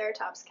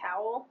Triceratops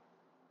cowl.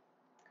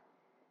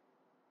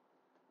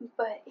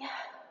 But yeah.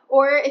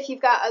 Or if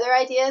you've got other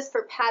ideas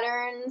for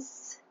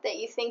patterns that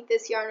you think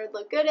this yarn would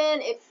look good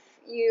in, if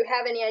you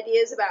have any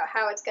ideas about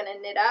how it's going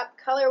to knit up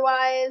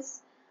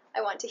color-wise,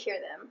 I want to hear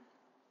them.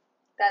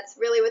 That's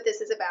really what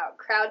this is about,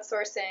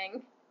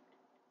 crowdsourcing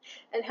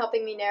and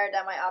helping me narrow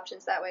down my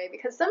options that way,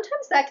 because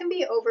sometimes that can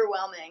be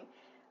overwhelming.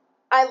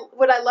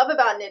 What I love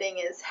about knitting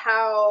is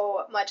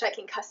how much I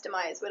can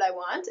customize what I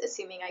want,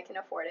 assuming I can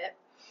afford it.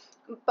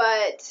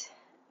 But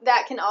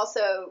that can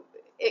also,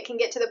 it can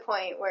get to the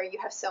point where you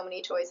have so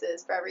many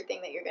choices for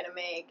everything that you're going to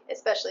make,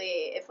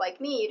 especially if, like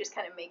me, you just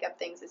kind of make up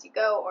things as you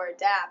go or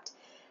adapt,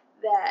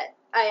 that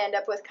I end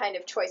up with kind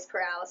of choice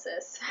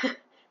paralysis.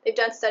 They've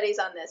done studies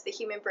on this. The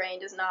human brain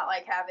does not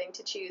like having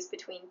to choose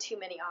between too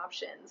many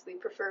options. We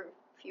prefer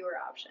fewer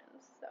options.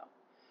 So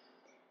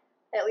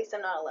at least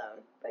I'm not alone.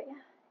 But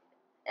yeah.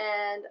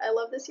 And I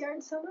love this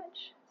yarn so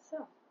much.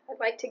 So I'd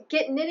like to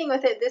get knitting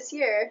with it this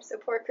year so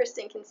poor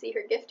Kristen can see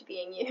her gift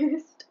being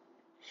used.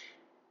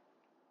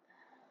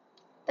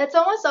 That's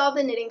almost all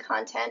the knitting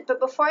content, but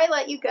before I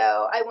let you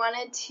go, I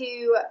wanted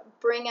to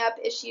bring up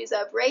issues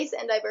of race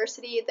and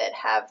diversity that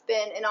have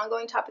been an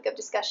ongoing topic of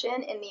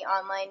discussion in the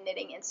online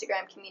knitting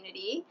Instagram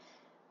community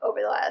over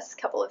the last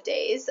couple of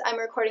days. I'm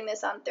recording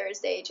this on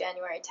Thursday,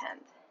 January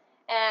 10th.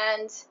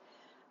 And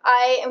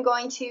I am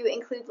going to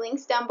include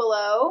links down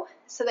below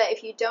so that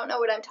if you don't know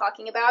what I'm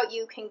talking about,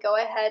 you can go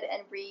ahead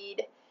and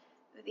read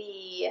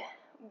the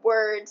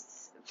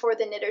words for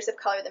the knitters of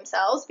color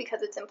themselves,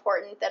 because it's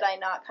important that I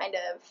not kind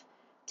of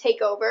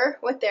take over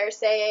what they're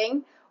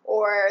saying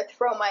or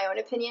throw my own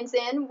opinions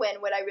in when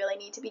what I really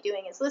need to be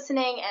doing is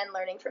listening and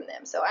learning from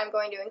them. So I'm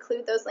going to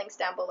include those links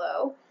down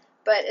below.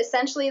 But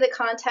essentially the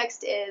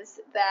context is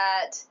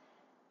that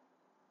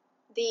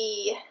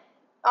the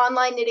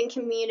online knitting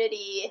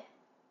community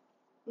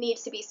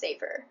needs to be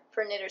safer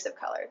for knitters of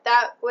color.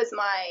 That was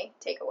my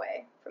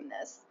takeaway from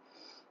this.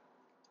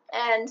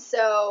 And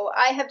so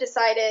I have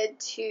decided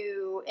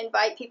to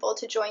invite people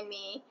to join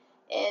me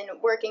in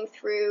working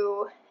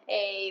through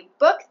a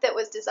book that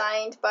was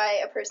designed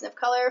by a person of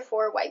color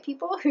for white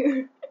people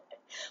who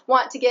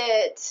want to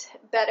get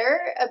better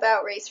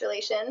about race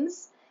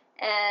relations.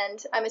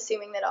 And I'm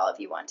assuming that all of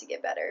you want to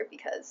get better,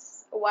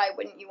 because why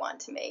wouldn't you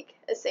want to make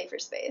a safer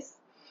space?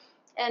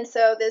 And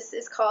so this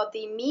is called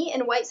the Me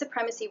and White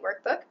Supremacy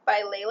Workbook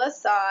by Layla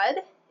Saad.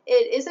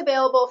 It is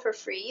available for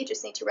free. You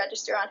just need to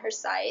register on her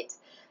site.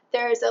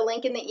 There's a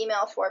link in the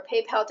email for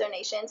PayPal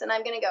donations, and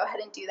I'm going to go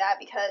ahead and do that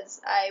because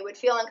I would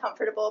feel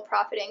uncomfortable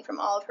profiting from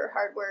all of her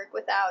hard work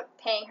without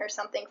paying her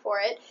something for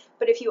it.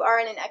 But if you are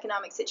in an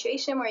economic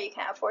situation where you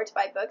can't afford to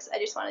buy books, I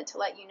just wanted to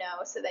let you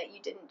know so that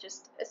you didn't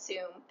just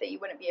assume that you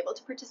wouldn't be able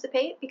to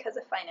participate because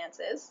of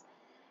finances.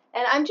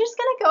 And I'm just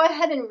going to go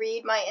ahead and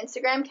read my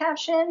Instagram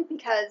caption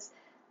because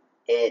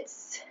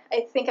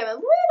I think I'm a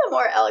little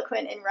more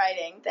eloquent in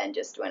writing than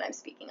just when I'm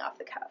speaking off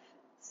the cuff.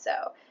 So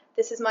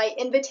this is my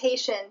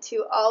invitation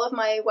to all of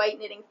my white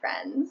knitting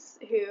friends,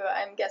 who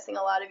I'm guessing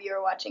a lot of you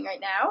are watching right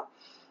now,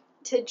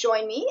 to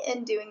join me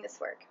in doing this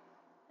work.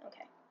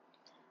 Okay.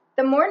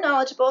 The more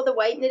knowledgeable the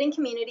white knitting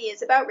community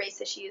is about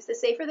race issues, the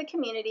safer the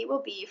community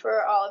will be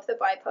for all of the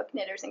BIPOC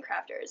knitters and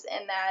crafters,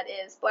 and that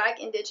is Black,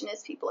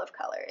 Indigenous, People of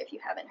Color, if you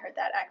haven't heard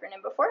that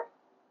acronym before.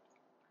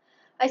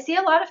 I see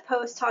a lot of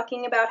posts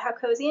talking about how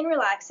cozy and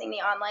relaxing the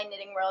online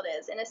knitting world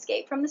is, an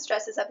escape from the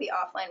stresses of the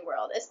offline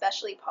world,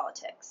 especially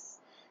politics.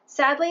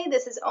 Sadly,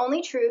 this is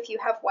only true if you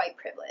have white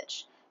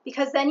privilege,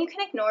 because then you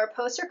can ignore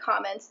posts or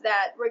comments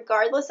that,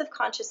 regardless of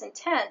conscious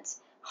intent,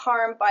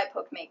 harm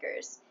BIPOC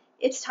makers.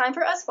 It's time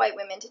for us white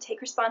women to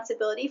take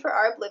responsibility for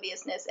our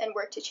obliviousness and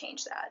work to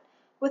change that.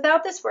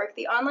 Without this work,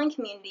 the online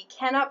community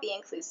cannot be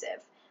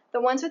inclusive.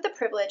 The ones with the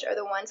privilege are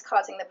the ones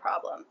causing the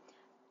problem.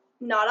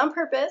 Not on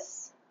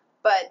purpose,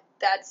 but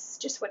that's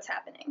just what's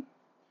happening.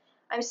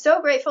 I'm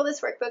so grateful this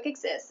workbook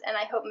exists, and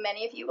I hope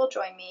many of you will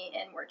join me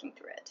in working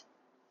through it.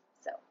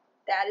 So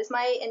that is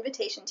my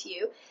invitation to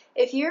you.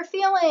 If you're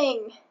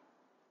feeling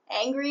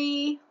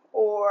angry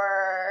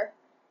or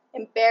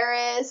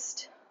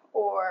embarrassed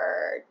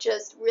or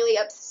just really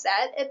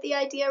upset at the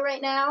idea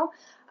right now,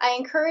 I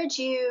encourage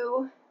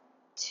you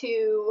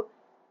to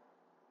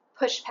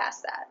push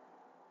past that.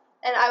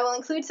 And I will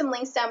include some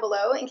links down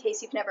below in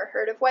case you've never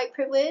heard of white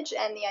privilege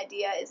and the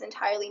idea is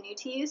entirely new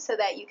to you so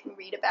that you can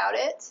read about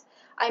it.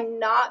 I'm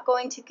not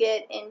going to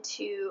get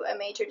into a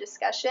major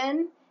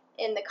discussion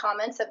in the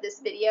comments of this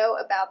video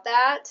about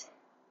that,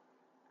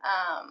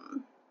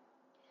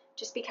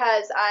 just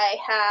because I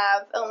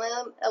have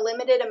a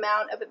limited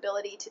amount of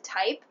ability to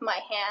type. My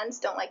hands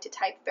don't like to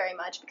type very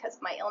much because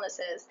of my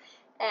illnesses.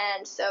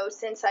 And so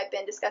since I've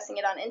been discussing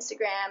it on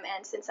Instagram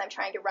and since I'm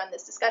trying to run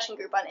this discussion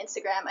group on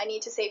Instagram, I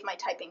need to save my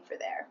typing for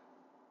there.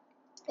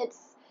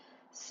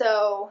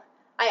 So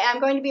I am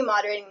going to be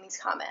moderating these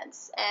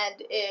comments.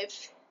 And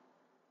if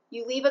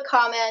you leave a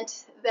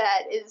comment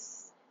that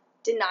is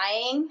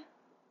denying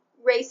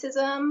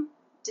racism,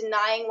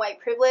 denying white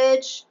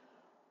privilege,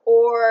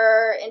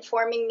 or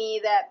informing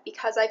me that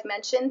because I've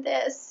mentioned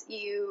this,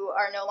 you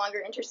are no longer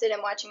interested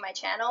in watching my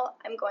channel,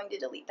 I'm going to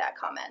delete that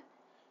comment.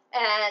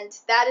 And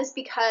that is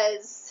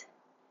because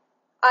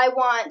I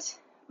want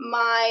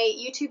my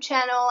YouTube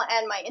channel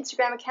and my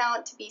Instagram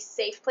account to be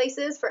safe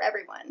places for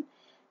everyone.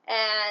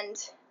 And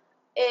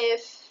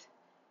if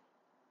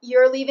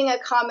you're leaving a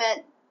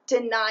comment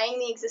denying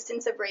the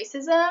existence of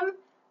racism,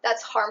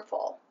 that's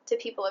harmful to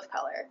people of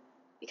color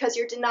because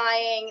you're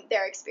denying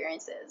their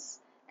experiences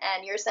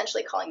and you're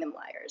essentially calling them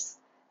liars.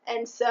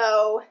 And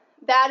so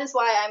that is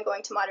why I'm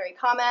going to moderate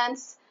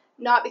comments.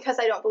 Not because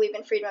I don't believe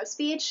in freedom of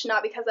speech,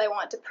 not because I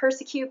want to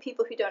persecute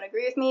people who don't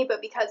agree with me, but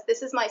because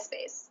this is my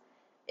space.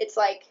 It's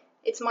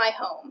my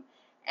home.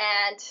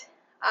 And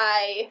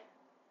I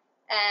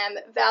am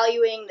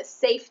valuing the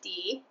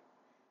safety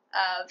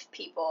of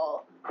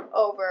people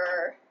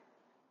over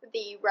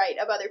the right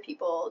of other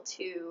people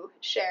to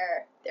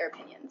share their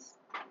opinions.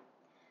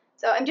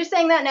 So I'm just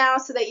saying that now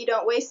so that you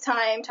don't waste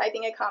time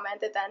typing a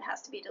comment that then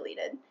has to be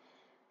deleted.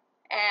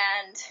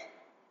 And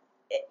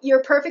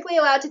you're perfectly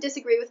allowed to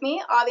disagree with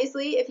me.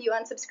 Obviously, if you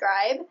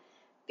unsubscribe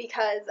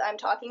because I'm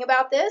talking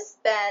about this,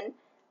 then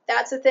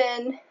that's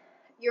within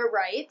your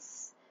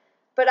rights.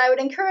 But I would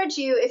encourage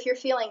you, if you're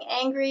feeling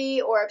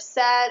angry or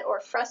upset or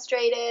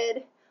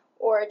frustrated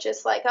or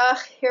just like, ugh,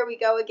 here we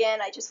go again,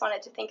 I just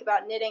wanted to think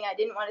about knitting, I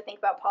didn't want to think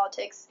about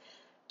politics,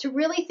 to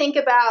really think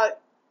about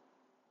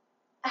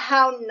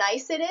how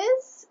nice it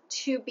is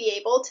to be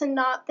able to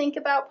not think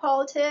about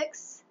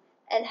politics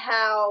and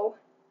how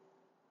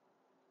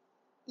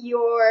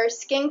your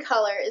skin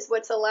color is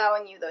what's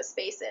allowing you those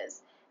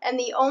spaces. And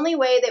the only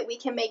way that we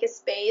can make a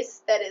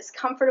space that is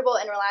comfortable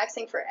and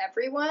relaxing for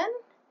everyone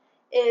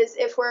is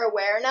if we're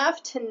aware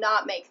enough to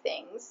not make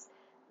things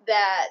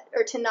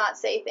or to not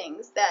say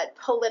things that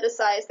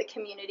politicize the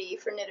community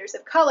for knitters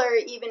of color,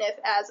 even if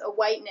as a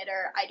white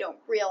knitter I don't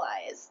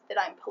realize that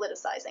I'm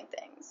politicizing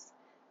things.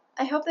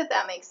 I hope that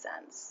that makes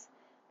sense.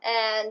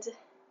 And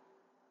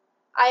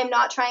I am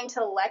not trying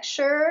to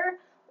lecture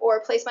or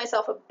place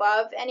myself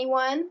above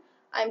anyone.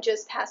 I'm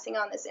just passing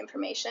on this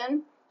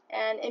information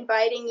and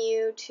inviting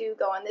you to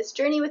go on this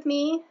journey with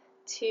me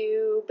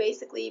to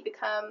basically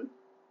become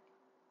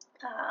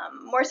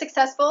more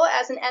successful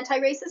as an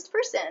anti-racist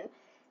person.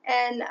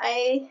 And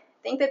I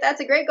think that that's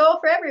a great goal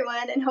for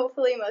everyone, and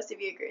hopefully most of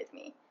you agree with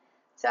me.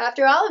 So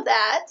after all of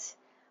that,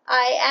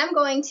 I am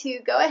going to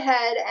go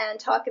ahead and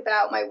talk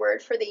about my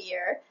word for the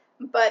year,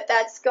 but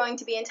that's going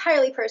to be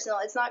entirely personal.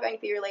 It's not going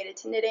to be related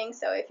to knitting,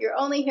 so if you're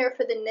only here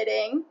for the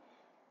knitting,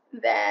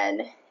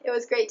 then it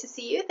was great to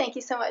see you. Thank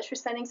you so much for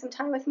spending some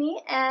time with me,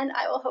 and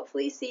I will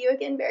hopefully see you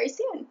again very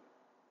soon.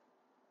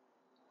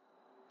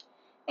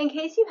 In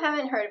case you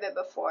haven't heard of it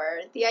before,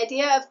 the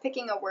idea of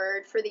picking a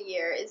word for the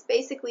year is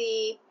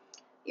basically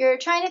you're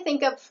trying to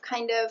think of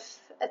kind of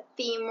a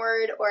theme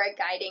word or a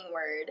guiding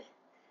word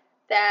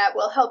that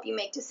will help you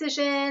make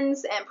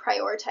decisions and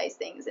prioritize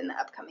things in the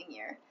upcoming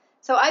year.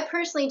 So I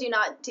personally do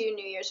not do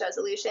New Year's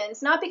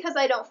resolutions, not because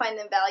I don't find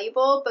them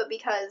valuable, but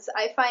because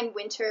I find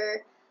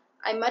winter,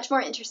 I'm much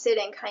more interested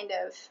in kind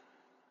of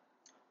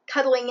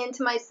cuddling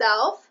into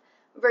myself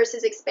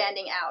versus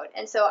expanding out.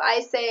 And so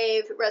I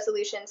save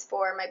resolutions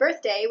for my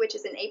birthday, which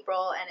is in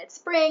April, and it's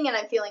spring, and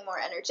I'm feeling more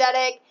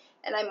energetic,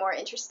 and I'm more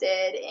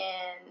interested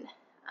in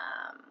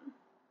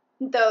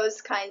those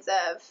kinds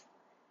of,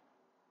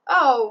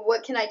 oh,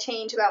 what can I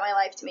change about my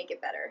life to make it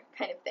better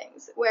kind of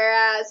things.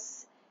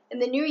 Whereas in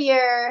the new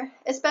year,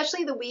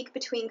 especially the week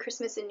between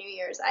Christmas and New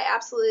Year's, I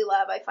absolutely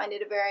love. I find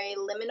it a very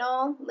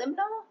liminal,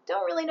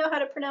 don't really know how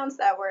to pronounce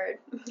that word,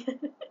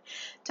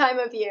 time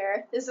of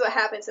year. This is what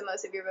happens when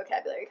most of your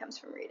vocabulary comes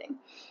from reading.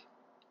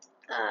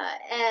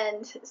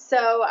 And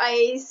so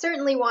I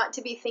certainly want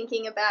to be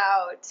thinking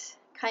about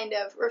kind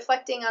of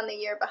reflecting on the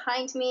year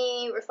behind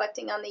me,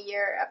 reflecting on the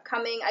year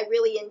upcoming. I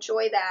really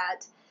enjoy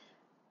that.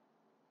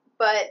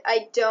 but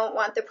I don't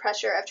want the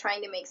pressure of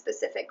trying to make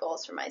specific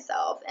goals for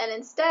myself. And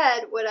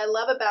instead, what I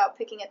love about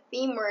picking a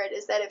theme word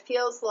is that it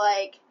feels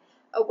like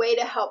a way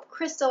to help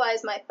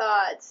crystallize my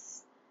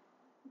thoughts,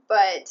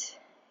 but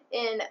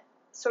in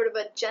sort of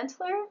a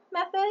gentler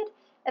method.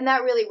 And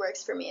that really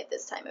works for me at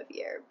this time of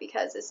year,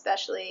 because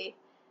especially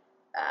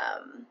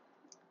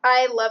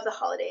I love the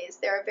holidays.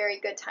 They're a very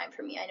good time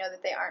for me. I know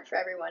that they aren't for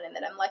everyone and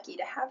that I'm lucky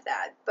to have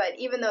that. But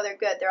even though they're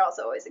good, they're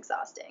also always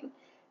exhausting.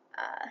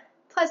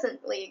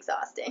 Pleasantly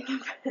exhausting.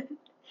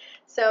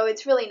 So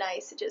it's really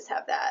nice to just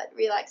have that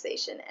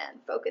relaxation and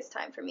focus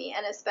time for me.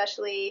 And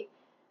especially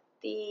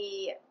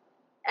the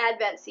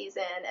Advent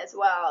season as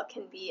well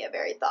can be a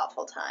very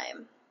thoughtful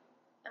time.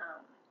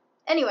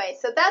 Anyway,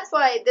 so that's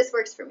why this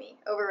works for me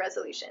over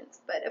resolutions.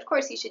 But of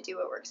course you should do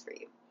what works for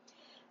you.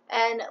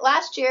 And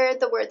last year,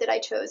 the word that I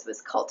chose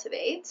was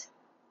cultivate.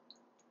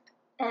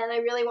 And I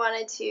really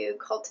wanted to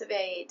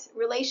cultivate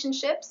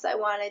relationships. I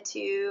wanted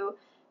to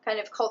kind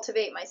of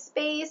cultivate my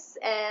space.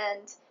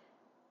 And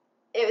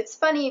it's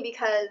funny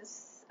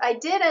because I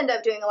did end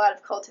up doing a lot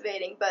of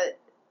cultivating, but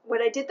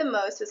what I did the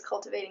most was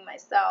cultivating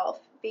myself,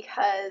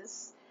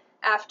 because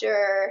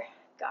after,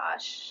 I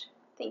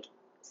think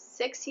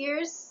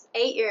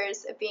 8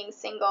 years of being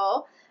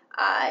single,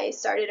 I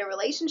started a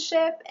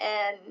relationship,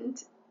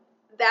 and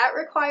that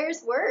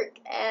requires work,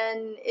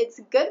 and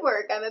it's good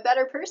work. I'm a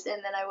better person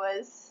than I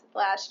was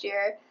last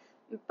year,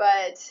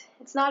 but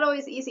it's not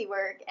always easy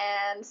work,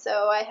 and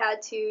so I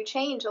had to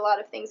change a lot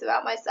of things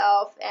about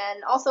myself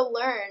and also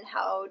learn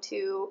how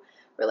to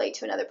relate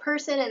to another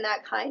person in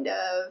that kind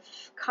of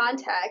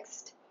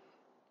context.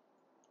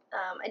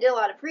 I did a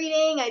lot of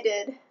reading.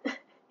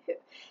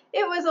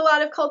 It was a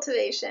lot of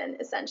cultivation,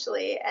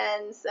 essentially,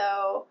 and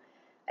so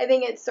I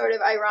think it's sort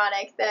of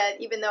ironic that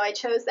even though I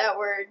chose that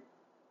word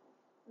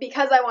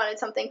because I wanted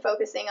something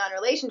focusing on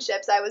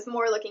relationships, I was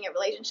more looking at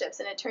relationships,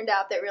 and it turned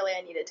out that really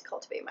I needed to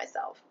cultivate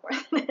myself more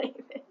than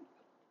anything.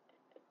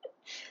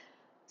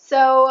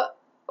 So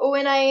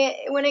when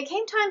it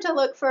came time to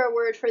look for a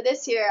word for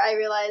this year, I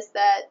realized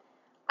that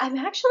I'm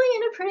actually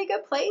in a pretty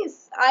good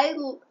place. I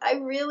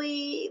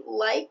really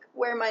like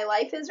where my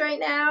life is right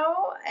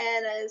now,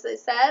 and as I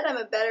said, I'm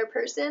a better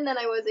person than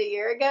I was a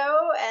year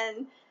ago,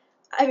 and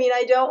I mean,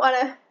 I don't want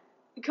to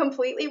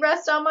completely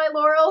rest on my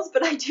laurels,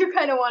 but I do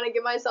kind of want to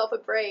give myself a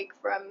break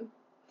from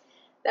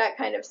that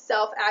kind of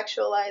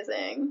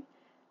self-actualizing.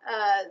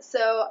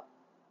 So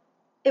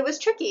it was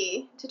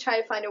tricky to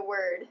try to find a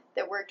word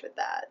that worked with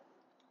that.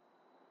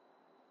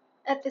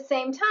 At the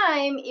same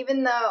time,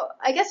 even though,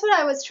 I guess what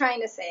I was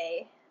trying to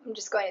say, I'm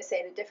just going to say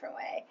it a different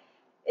way,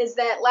 is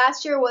that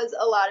last year was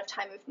a lot of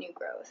time of new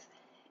growth.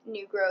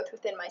 New growth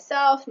within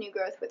myself, new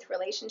growth with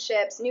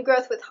relationships, new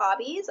growth with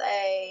hobbies.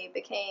 I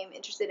became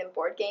interested in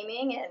board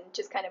gaming and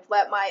just kind of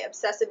let my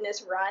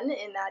obsessiveness run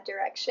in that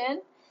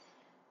direction.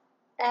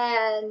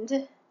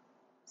 And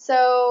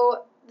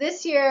so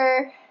this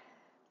year,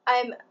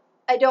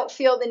 I don't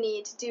feel the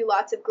need to do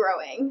lots of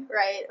growing,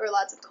 right, or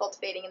lots of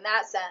cultivating in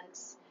that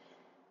sense.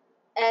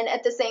 And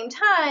at the same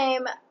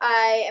time,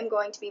 I am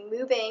going to be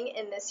moving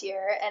in this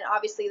year, and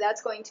obviously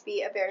that's going to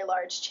be a very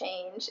large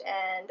change,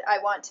 and I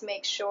want to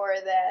make sure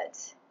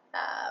that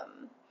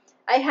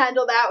I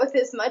handle that with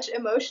as much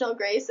emotional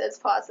grace as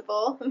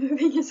possible.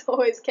 Moving is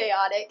always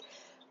chaotic,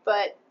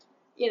 but,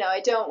 I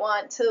don't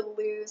want to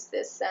lose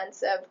this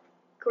sense of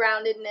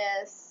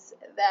groundedness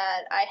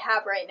that I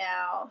have right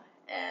now,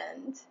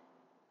 and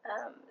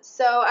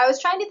so I was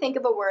trying to think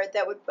of a word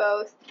that would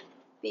both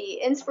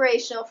be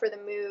inspirational for the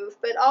move,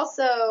 but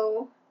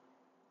also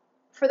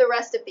for the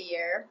rest of the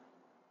year,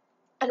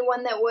 and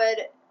one that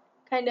would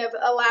kind of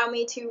allow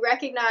me to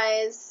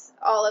recognize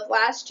all of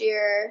last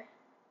year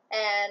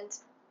and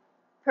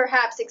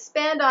perhaps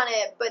expand on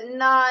it, but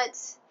not,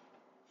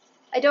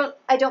 I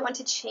don't want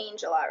to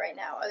change a lot right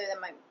now other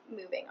than my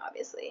moving,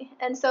 obviously.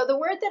 And so the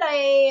word that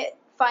I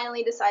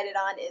finally decided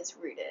on is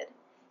rooted.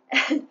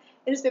 And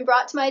it has been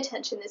brought to my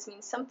attention this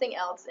means something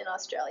else in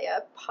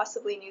Australia,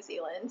 possibly New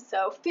Zealand,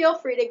 so feel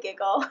free to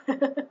giggle.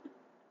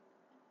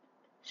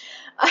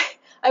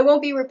 I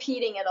won't be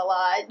repeating it a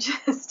lot,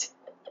 just.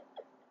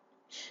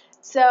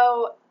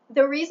 So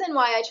the reason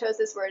why I chose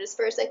this word is,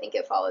 first, I think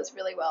it follows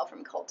really well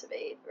from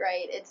cultivate,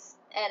 right?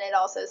 And it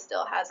also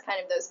still has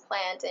kind of those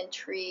plant and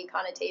tree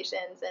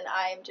connotations, and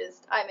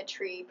I'm a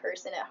tree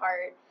person at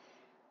heart.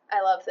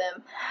 I love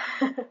them.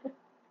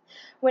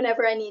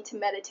 Whenever I need to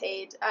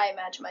meditate, I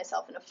imagine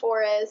myself in a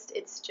forest.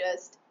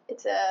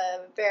 It's a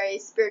very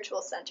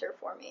spiritual center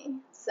for me.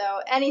 So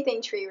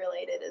anything tree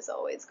related is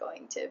always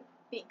going to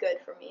be good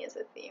for me as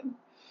a theme.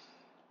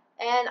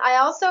 And I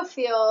also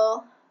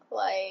feel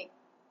like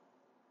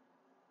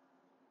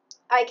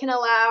I can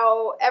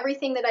allow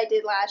everything that I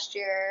did last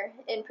year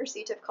in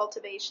pursuit of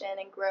cultivation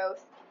and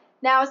growth.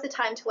 Now is the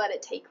time to let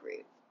it take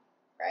root,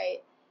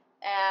 right?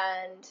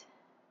 And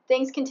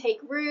things can take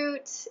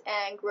root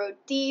and grow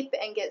deep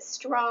and get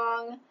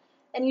strong,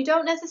 and you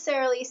don't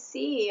necessarily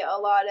see a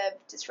lot of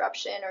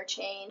disruption or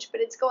change, but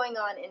it's going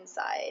on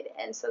inside,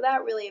 and so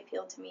that really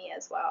appealed to me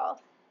as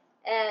well.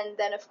 And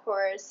then, of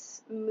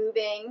course,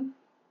 moving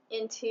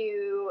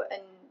into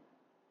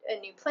a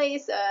new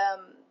place,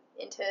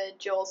 into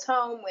Joel's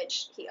home,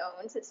 which he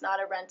owns. It's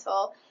not a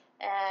rental.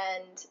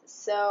 And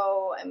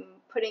so I'm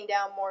putting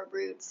down more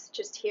roots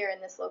just here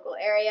in this local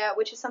area,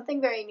 which is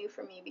something very new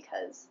for me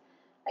because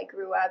I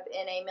grew up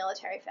in a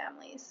military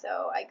family.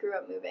 So I grew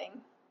up moving,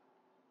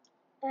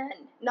 and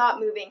not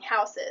moving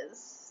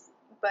houses,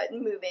 but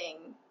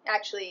moving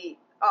actually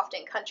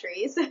often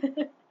countries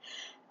and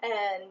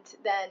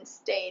then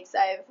states.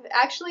 I've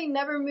actually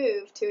never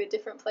moved to a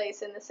different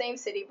place in the same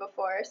city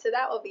before, so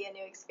that will be a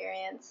new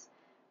experience.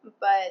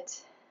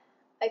 But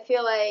I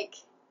feel like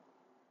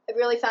I've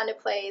really found a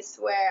place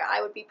where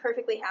I would be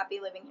perfectly happy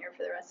living here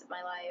for the rest of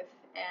my life,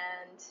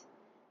 and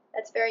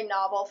that's very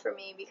novel for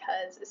me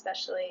because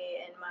especially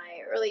in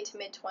my early to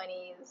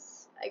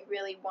mid-20s, I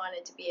really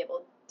wanted to be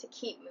able to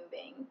keep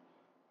moving,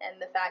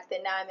 and the fact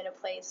that now I'm in a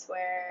place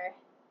where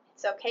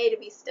it's okay to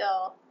be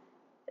still,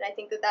 and I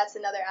think that that's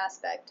another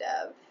aspect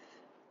of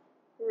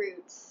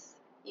roots.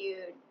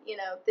 You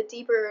know, the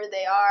deeper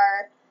they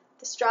are,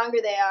 the stronger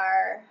they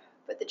are,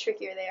 but the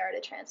trickier they are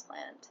to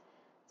transplant.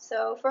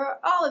 So for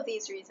all of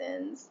these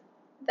reasons,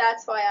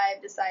 that's why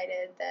I've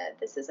decided that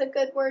this is a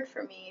good word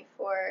for me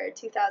for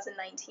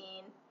 2019,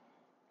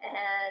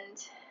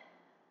 and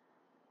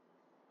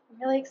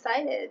I'm really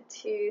excited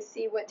to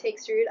see what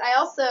takes root. I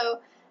also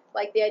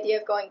like the idea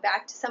of going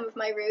back to some of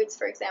my roots.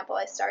 For example,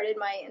 I started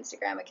my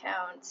Instagram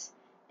account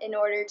in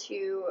order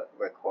to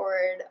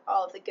record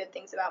all of the good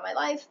things about my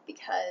life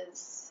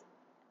because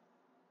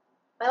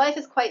my life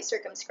is quite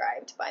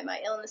circumscribed by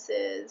my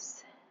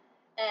illnesses,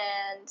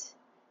 and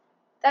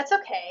that's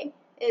okay.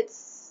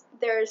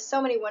 There's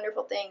so many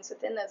wonderful things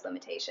within those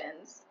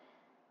limitations,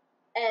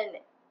 and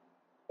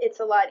it's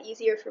a lot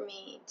easier for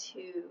me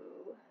to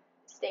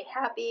stay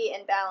happy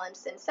and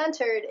balanced and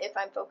centered if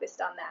I'm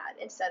focused on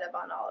that instead of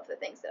on all of the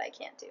things that I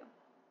can't do.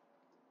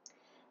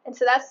 And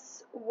so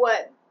that's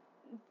what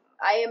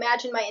I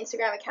imagine my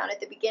Instagram account at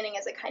the beginning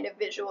as, a kind of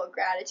visual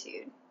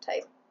gratitude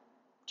type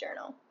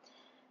journal.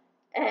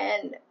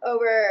 And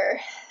over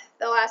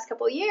the last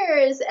couple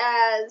years,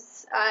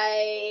 as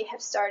I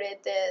have started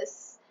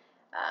this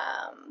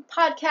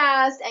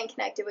podcast and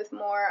connected with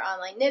more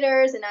online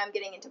knitters, and now I'm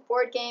getting into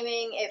board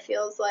gaming, it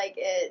feels like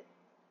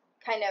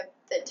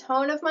the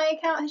tone of my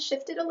account has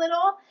shifted a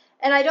little,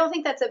 and I don't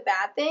think that's a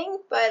bad thing,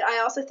 but I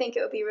also think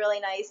it would be really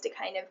nice to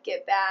kind of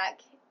get back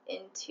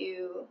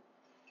into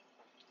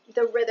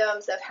the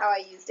rhythms of how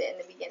I used it in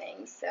the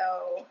beginning.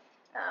 So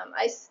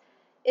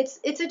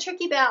it's a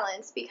tricky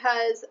balance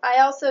because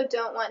I also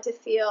don't want to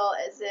feel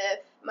as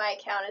if my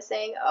account is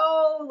saying,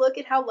 oh, look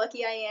at how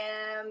lucky I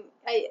am.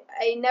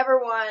 I never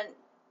want,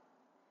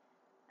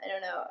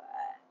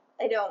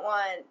 I don't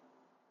want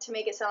to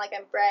make it sound like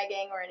I'm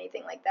bragging or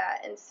anything like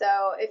that. And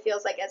so it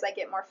feels like as I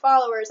get more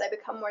followers, I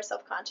become more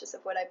self-conscious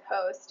of what I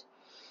post.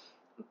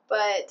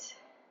 But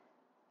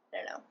I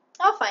don't know.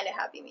 I'll find a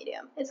happy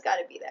medium. It's got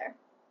to be there.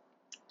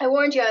 I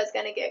warned you I was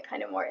going to get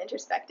kind of more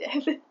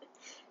introspective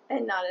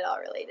and not at all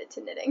related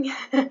to knitting.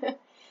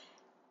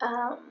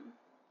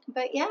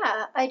 But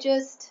yeah,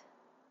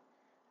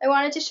 I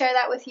wanted to share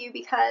that with you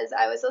because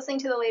I was listening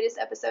to the latest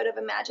episode of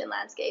Imagine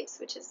Landscapes,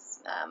 which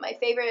is one of my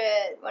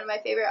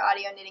favorite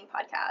audio knitting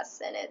podcasts,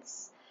 and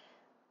it's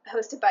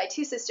hosted by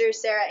two sisters,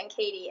 Sarah and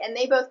Katie, and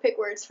they both pick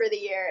words for the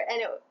year,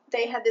 and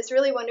they had this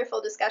really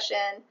wonderful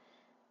discussion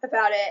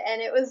about it,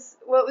 and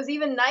what was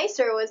even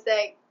nicer was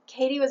that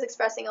Katie was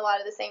expressing a lot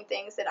of the same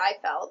things that I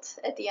felt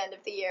at the end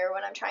of the year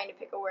when I'm trying to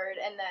pick a word,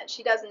 and that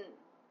she doesn't.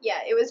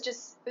 Yeah, it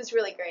was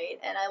really great,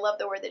 and I love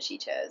the word that she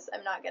chose.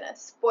 I'm not going to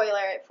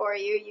spoiler it for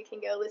you. You can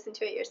go listen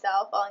to it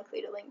yourself. I'll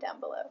include a link down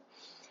below.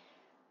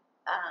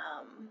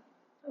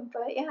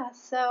 But yeah,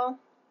 so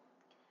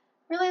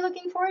really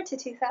looking forward to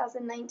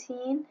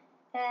 2019,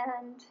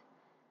 and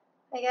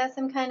I guess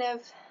I'm kind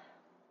of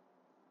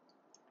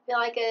feel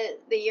like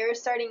the year is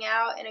starting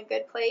out in a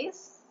good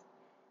place,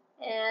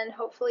 and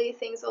hopefully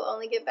things will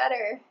only get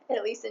better,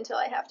 at least until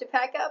I have to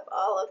pack up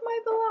all of my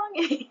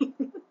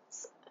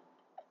belongings.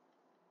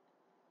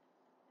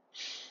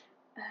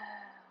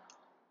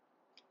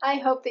 I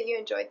hope that you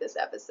enjoyed this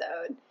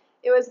episode.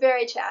 It was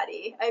very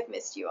chatty. I've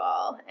missed you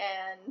all,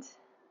 and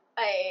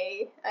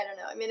I don't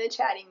know, I'm in a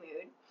chatty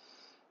mood.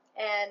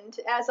 And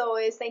as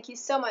always, thank you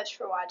so much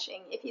for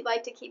watching. If you'd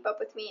like to keep up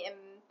with me in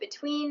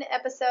between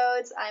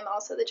episodes, I'm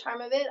also the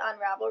Charm of It on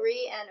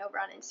Ravelry and over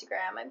on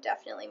Instagram. I'm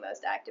definitely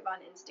most active on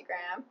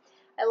Instagram.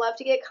 I love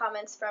to get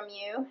comments from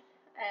you,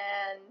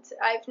 and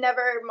I've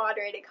never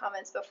moderated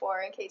comments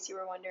before, in case you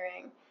were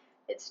wondering.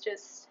 It's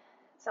just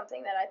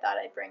something that I thought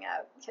I'd bring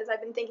up because I've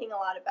been thinking a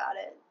lot about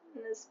it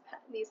in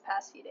these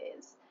past few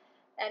days,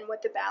 and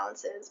what the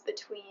balance is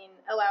between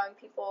allowing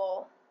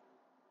people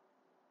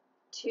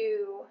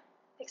to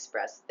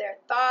express their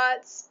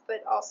thoughts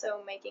but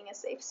also making a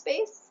safe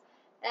space.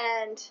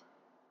 And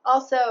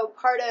also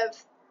part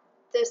of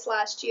this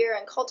last year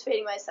and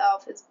cultivating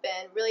myself has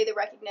been really the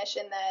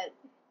recognition that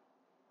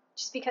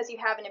just because you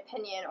have an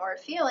opinion or a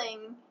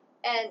feeling,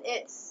 and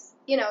it's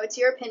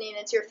your opinion,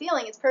 it's your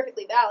feeling, it's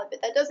perfectly valid,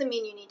 but that doesn't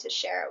mean you need to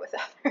share it with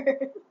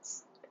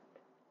others.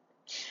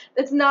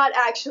 That's not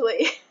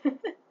actually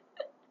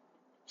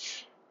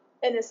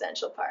an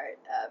essential part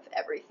of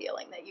every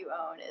feeling that you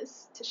own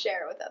is to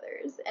share with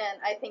others. And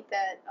I think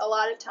that a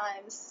lot of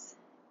times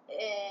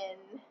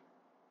in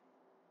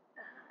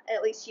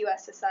at least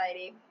US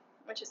society,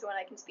 which is the one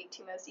I can speak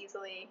to most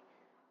easily,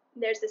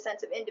 there's this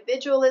sense of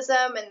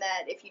individualism and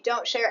that if you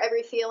don't share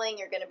every feeling,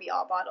 you're going to be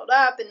all bottled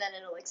up and then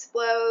it'll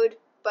explode.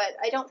 But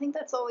I don't think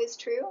that's always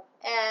true.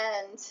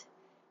 And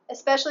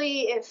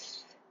especially if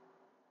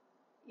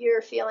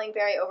you're feeling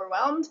very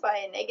overwhelmed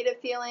by a negative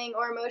feeling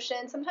or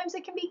emotion, sometimes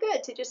it can be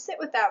good to just sit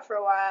with that for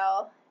a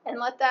while and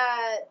let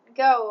that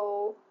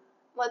go,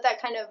 let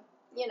that kind of,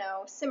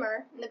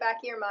 simmer in the back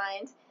of your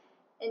mind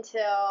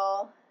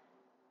until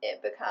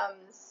it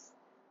becomes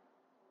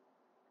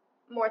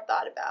more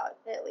thought about,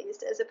 at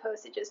least, as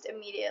opposed to just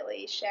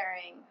immediately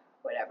sharing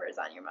whatever is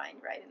on your mind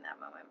right in that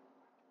moment.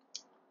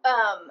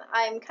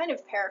 I'm kind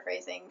of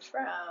paraphrasing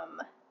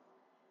from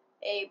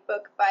a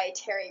book by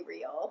Terry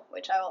Real,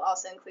 which I will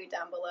also include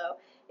down below.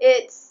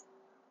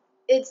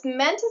 It's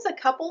meant as a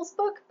couples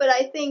book, but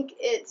I think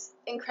it's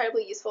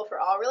incredibly useful for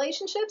all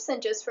relationships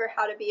and just for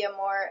how to be a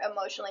more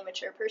emotionally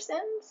mature person.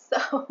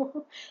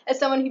 So as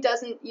someone who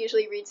doesn't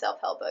usually read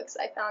self-help books,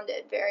 I found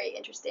it very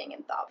interesting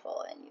and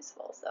thoughtful and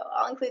useful. So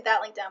I'll include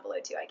that link down below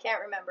too. I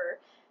can't remember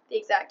the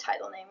exact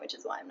title name, which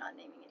is why I'm not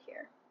naming it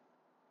here.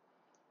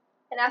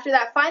 And after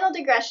that final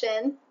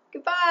digression,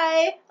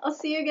 goodbye! I'll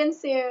see you again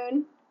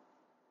soon.